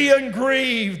 being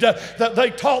grieved that they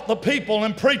taught the people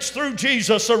and preached through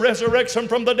Jesus the resurrection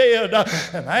from the dead.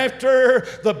 And after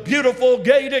the beautiful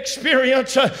gate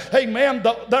experience, amen,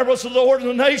 there was the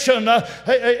ordination,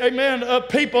 amen,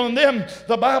 people. And then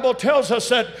the Bible tells us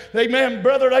that, amen,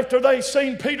 brother, after they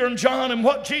seen Peter and John and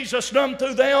what Jesus done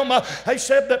through them, they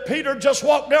said that Peter just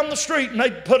walked down the street and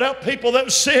they put out people that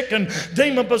was sick and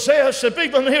demon possessed. If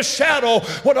even his shadow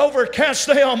would overcast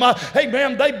them,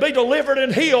 amen, they'd be delivered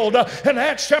and healed. In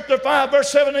Acts chapter 5 verse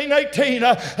 17, 18,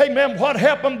 amen, what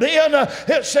happened then?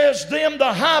 It says, then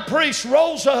the high priest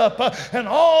rose up and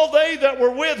all they that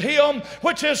were with him,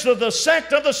 which is the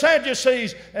sect of the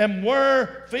Sadducees, and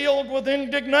were filled with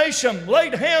indignation,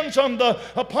 laid hands on the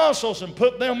apostles and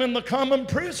put them in the common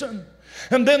prison.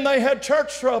 And then they had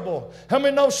church trouble. How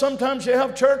many know sometimes you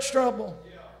have church trouble?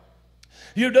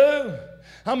 You do.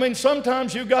 I mean,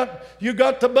 sometimes you got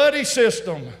the buddy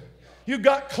system. You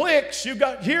got cliques, you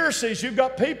got heresies, you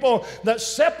got people that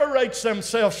separates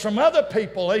themselves from other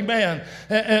people, amen.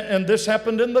 And this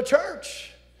happened in the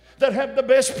church that had the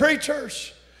best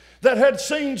preachers, that had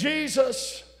seen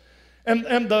Jesus. And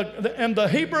the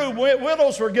Hebrew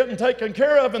widows were getting taken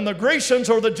care of, and the Grecians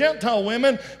or the Gentile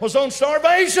women was on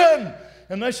starvation.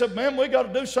 And they said, man, we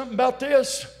got to do something about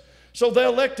this. So they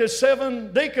elected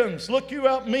 7 deacons. Look you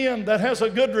out, men that has a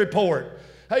good report.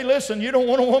 Hey, listen, you don't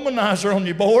want a womanizer on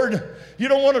your board. You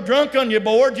don't want a drunk on your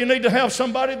board. You need to have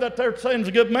somebody that they're saying is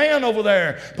a good man over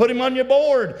there. Put him on your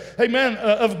board. Amen.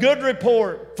 Of good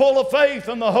report, full of faith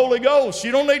in the Holy Ghost.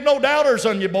 You don't need no doubters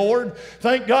on your board.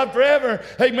 Thank God forever.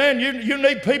 Amen. You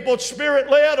need people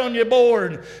Spirit-led on your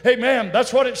board. Amen.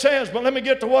 That's what it says. But let me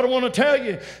get to what I want to tell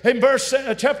you. In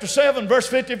chapter 7, verse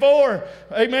 54,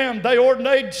 amen, they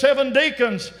ordained 7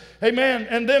 deacons. Amen.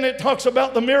 And then it talks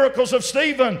about the miracles of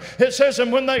Stephen. It says,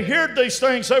 and when they heard these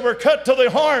things, they were cut to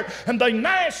the heart, and they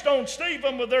gnashed on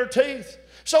Stephen with their teeth.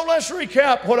 So let's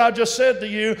recap what I just said to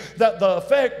you, that the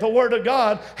effect the Word of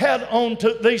God had on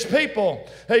to these people.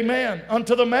 Amen.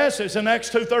 Unto the masses. In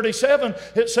Acts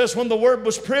 2:37, it says when the Word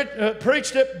was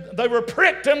preached, they were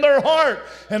pricked in their heart.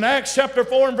 In Acts chapter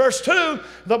 4 and verse 2,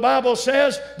 the Bible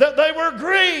says that they were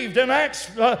grieved. In Acts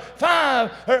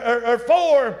 5 or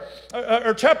 4,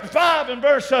 or chapter 5 and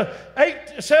verse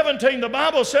 17, the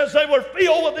Bible says they were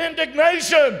filled with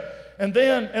indignation. And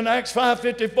then in Acts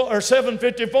 5:54 or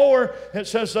 7:54, it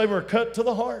says they were cut to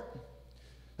the heart.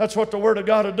 That's what the Word of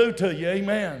God will do to you.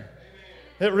 Amen.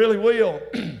 It really will.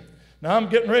 Now I'm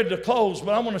getting ready to close,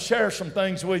 but I want to share some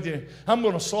things with you. I'm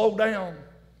going to slow down.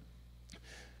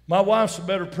 My wife's a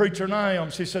better preacher than I am.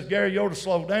 She said, Gary, you ought to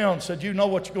slow down. Said, you know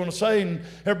what you're going to say, and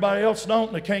everybody else don't,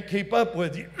 and they can't keep up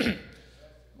with you.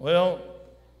 Well,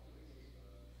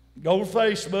 go to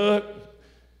Facebook.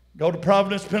 Go to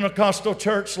Providence Pentecostal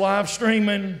Church live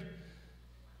streaming.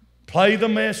 Play the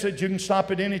message. You can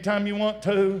stop it anytime you want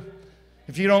to.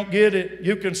 If you don't get it,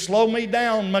 you can slow me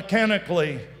down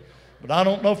mechanically. But I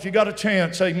don't know if you got a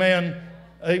chance, amen,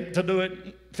 to do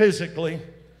it physically.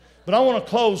 But I want to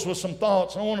close with some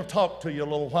thoughts. I want to talk to you a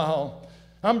little while.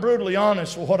 I'm brutally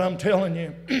honest with what I'm telling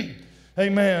you.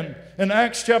 Amen. In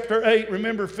Acts chapter 8,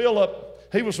 remember Philip.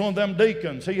 He was one of them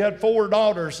deacons. He had 4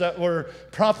 daughters that were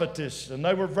prophetess, and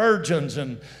they were virgins.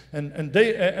 And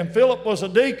Philip was a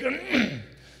deacon,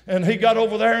 and he got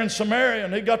over there in Samaria,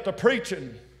 and he got to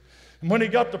preaching. And when he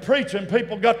got to preaching,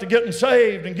 people got to getting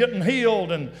saved and getting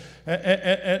healed. And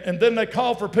then they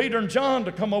called for Peter and John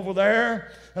to come over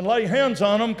there and lay hands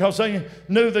on them because they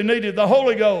knew they needed the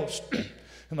Holy Ghost.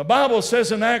 And the Bible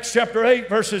says in Acts chapter 8,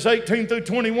 verses 18 through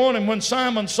 21, and when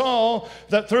Simon saw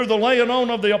that through the laying on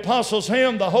of the apostles'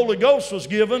 hand the Holy Ghost was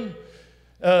given,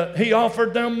 he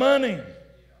offered them money,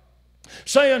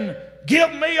 saying,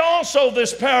 give me also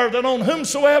this power, that on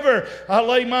whomsoever I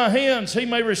lay my hands, he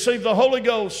may receive the Holy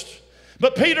Ghost.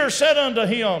 But Peter said unto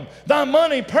him, thy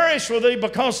money perish with thee,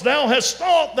 because thou hast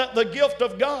thought that the gift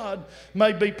of God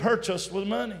may be purchased with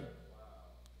money.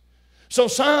 So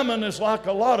Simon is like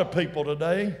a lot of people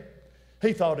today.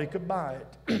 He thought he could buy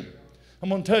it. I'm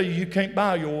going to tell you, you can't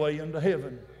buy your way into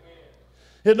heaven.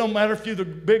 It don't matter if you're the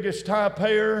biggest tithe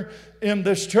payer in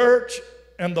this church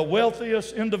and the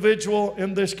wealthiest individual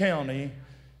in this county,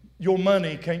 your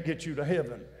money can't get you to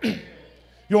heaven.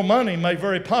 Your money may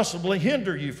very possibly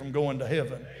hinder you from going to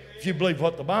heaven, if you believe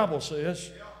what the Bible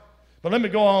says. But let me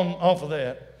go on off of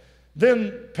that.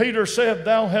 Then Peter said,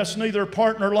 thou hast neither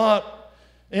part nor lot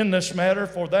in this matter,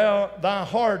 for thy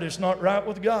heart is not right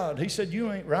with God. He said,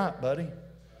 you ain't right, buddy.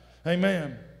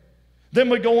 Amen. Then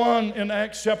we go on in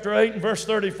Acts chapter 8 and verse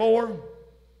 34.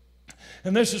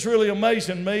 And this is really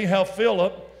amazing me, how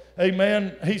Philip,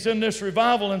 amen, he's in this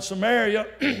revival in Samaria,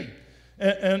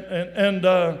 and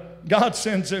God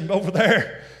sends him over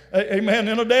there, amen,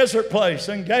 in a desert place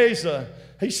in Gaza.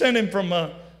 He sent him from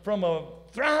a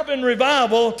thriving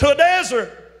revival to a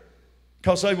desert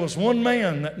because there was one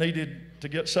man that needed to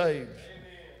get saved.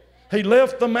 He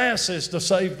left the masses to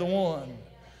save the one.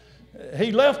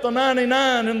 He left the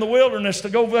 99 in the wilderness to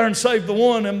go over there and save the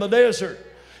one in the desert.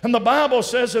 And the Bible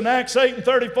says in Acts 8 and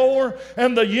 34,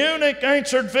 and the eunuch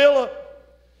answered Philip.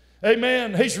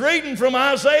 Amen. He's reading from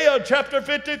Isaiah chapter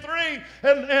 53,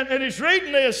 and he's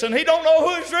reading this, and he don't know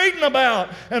who he's reading about.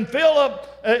 And Philip,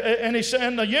 and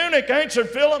the eunuch answered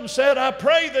Philip and said, I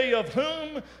pray thee, of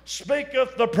whom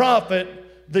speaketh the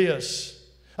prophet this?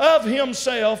 Of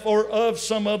himself or of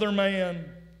some other man?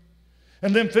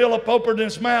 And then Philip opened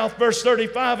his mouth, verse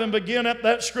 35, and began at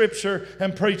that scripture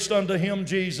and preached unto him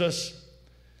Jesus.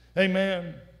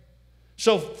 Amen.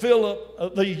 So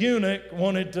Philip, the eunuch,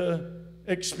 wanted to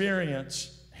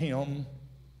experience him.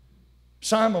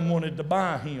 Simon wanted to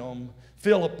buy him.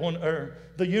 The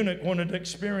eunuch wanted to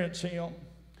experience him.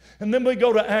 And then we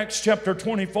go to Acts chapter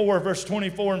 24, verse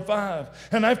 24 and 5.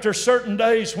 And after certain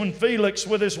days, when Felix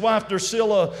with his wife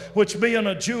Drusilla, which being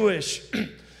a Jewish,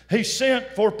 he sent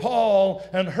for Paul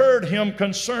and heard him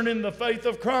concerning the faith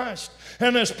of Christ.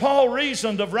 And as Paul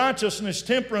reasoned of righteousness,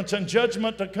 temperance, and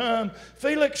judgment to come,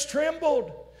 Felix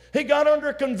trembled. He got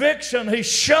under conviction. He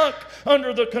shook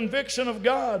under the conviction of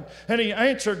God. And he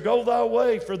answered, go thy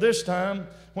way, for this time,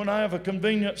 when I have a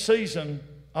convenient season,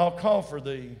 I'll call for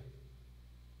thee.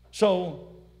 So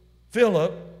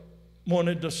Felix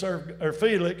wanted to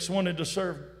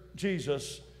serve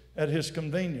Jesus at his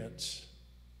convenience.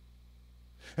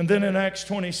 And then in Acts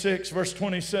 26, verse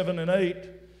 27 and 8,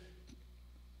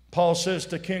 Paul says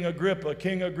to King Agrippa,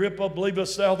 King Agrippa,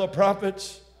 believest thou the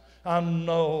prophets? I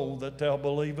know that thou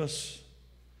believest.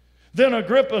 Then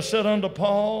Agrippa said unto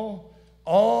Paul,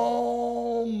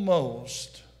 almost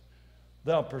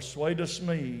thou persuadest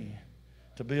me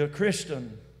to be a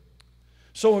Christian.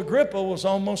 So Agrippa was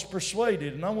almost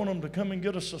persuaded, and I want him to come and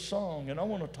get us a song, and I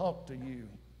want to talk to you.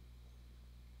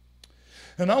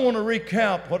 And I want to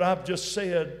recap what I've just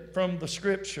said from the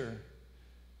scripture.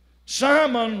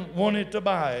 Simon wanted to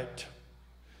buy it.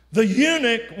 The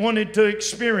eunuch wanted to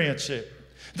experience it.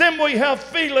 Then we have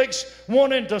Felix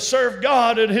wanting to serve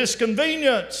God at his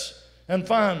convenience. And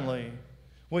finally,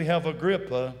 we have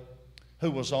Agrippa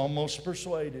who was almost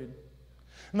persuaded.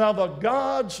 Now, the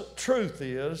God's truth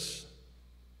is,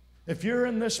 if you're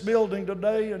in this building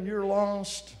today and you're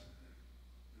lost,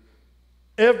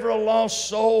 every lost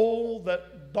soul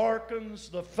that darkens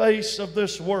the face of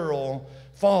this world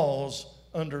falls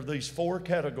under these 4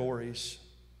 categories.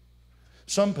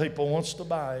 Some people wants to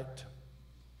buy it.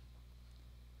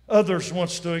 Others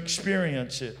wants to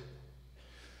experience it.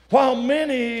 While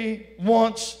many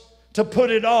wants to put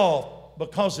it off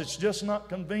because it's just not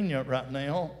convenient right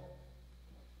now.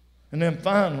 And then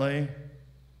finally,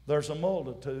 there's a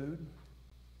multitude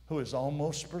who is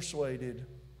almost persuaded.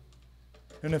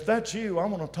 And if that's you, I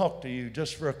want to talk to you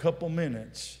just for a couple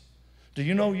minutes. Do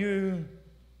you know you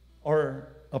are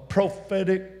a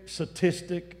prophetic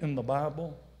statistic in the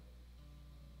Bible?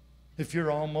 If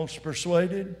you're almost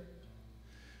persuaded.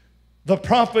 The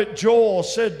prophet Joel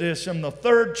said this in the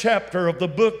 3rd chapter of the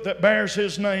book that bears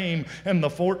his name in the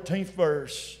 14th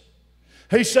verse.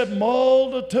 He said,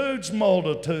 multitudes,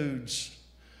 multitudes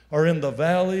are in the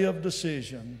valley of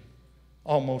decision,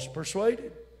 almost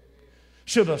persuaded.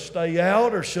 Should I stay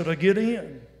out or should I get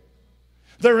in?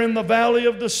 They're in the valley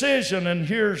of decision, and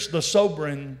here's the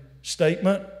sobering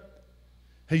statement.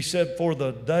 He said, for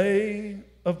the day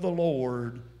of the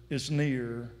Lord is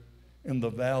near in the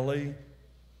valley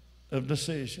of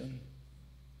decision.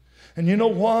 And you know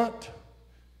what?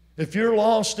 If you're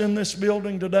lost in this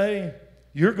building today,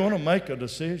 you're going to make a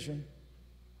decision.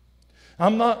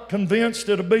 I'm not convinced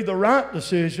it'll be the right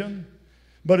decision,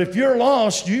 but if you're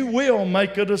lost, you will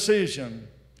make a decision.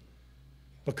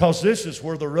 Because this is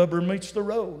where the rubber meets the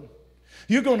road.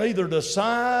 You're going to either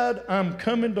decide I'm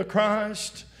coming to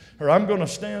Christ, or I'm going to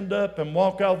stand up and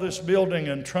walk out of this building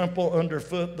and trample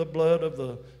underfoot the blood of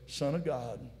the Son of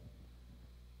God.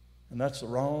 And that's the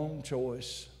wrong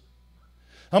choice.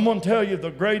 I'm going to tell you the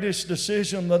greatest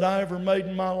decision that I ever made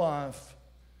in my life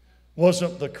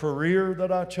wasn't the career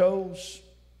that I chose.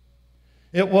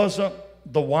 It wasn't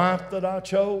the wife that I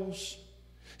chose.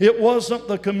 It wasn't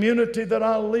the community that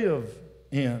I live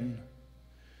in.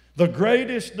 The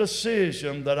greatest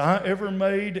decision that I ever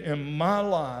made in my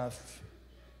life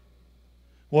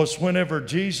was whenever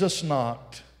Jesus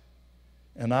knocked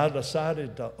and I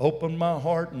decided to open my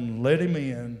heart and let him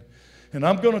in. And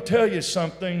I'm going to tell you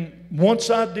something, once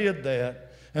I did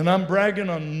that, and I'm bragging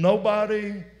on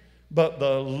nobody but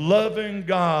the loving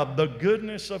God, the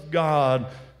goodness of God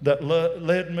that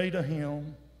led me to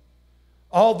him,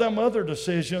 all them other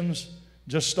decisions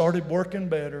just started working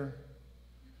better.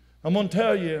 I'm going to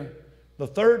tell you, the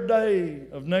 3rd day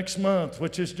of next month,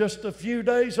 which is just a few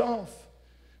days off,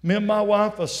 me and my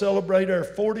wife will celebrate our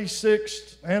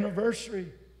 46th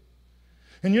anniversary.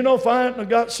 And you know, if I hadn't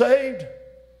got saved,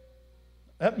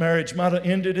 that marriage might have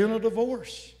ended in a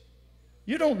divorce.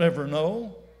 You don't ever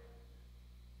know.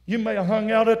 You may have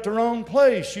hung out at the wrong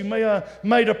place. You may have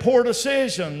made a poor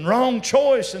decision, wrong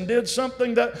choice, and did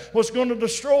something that was going to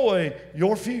destroy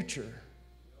your future.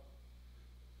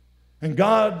 And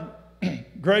God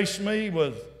graced me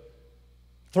with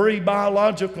 3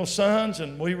 biological sons,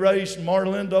 and we raised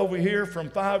Marlinda over here from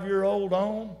 5-year-old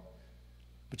on.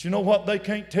 But you know what they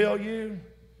can't tell you?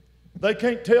 They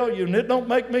can't tell you, and it don't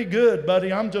make me good,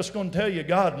 buddy. I'm just going to tell you,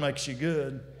 God makes you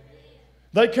good.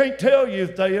 They can't tell you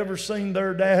if they ever seen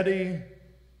their daddy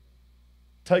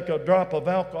take a drop of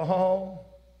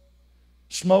alcohol,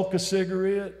 smoke a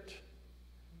cigarette,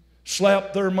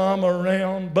 slap their mama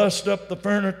around, bust up the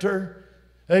furniture,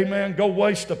 amen, go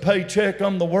waste a paycheck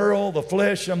on the world, the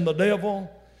flesh, and the devil.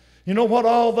 You know what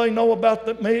all they know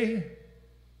about me?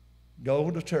 Go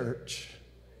to church.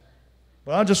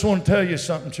 But I just want to tell you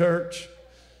something, church.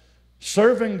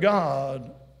 Serving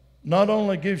God not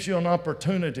only gives you an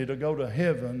opportunity to go to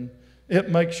heaven, it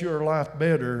makes your life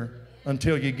better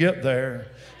until you get there.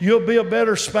 You'll be a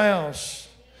better spouse.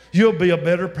 You'll be a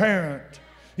better parent.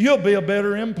 You'll be a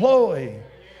better employee.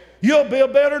 You'll be a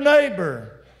better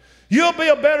neighbor. You'll be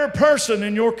a better person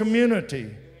in your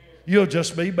community. You'll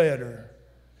just be better.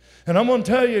 And I'm going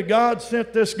to tell you, God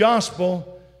sent this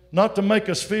gospel not to make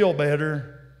us feel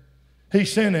better. He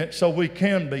sent it so we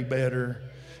can be better.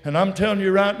 And I'm telling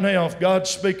you right now, if God's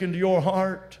speaking to your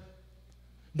heart,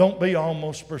 don't be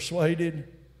almost persuaded.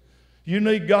 You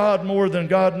need God more than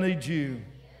God needs you.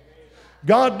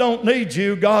 God don't need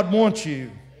you, God wants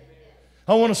you.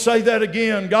 I want to say that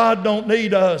again. God don't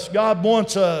need us, God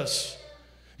wants us.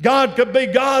 God could be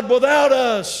God without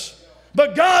us,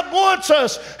 but God wants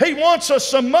us. He wants us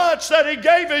so much that He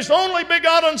gave His only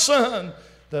begotten Son,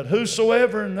 that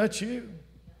whosoever, and that's you,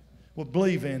 would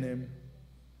believe in Him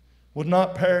would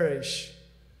not perish,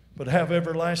 but have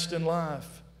everlasting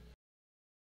life.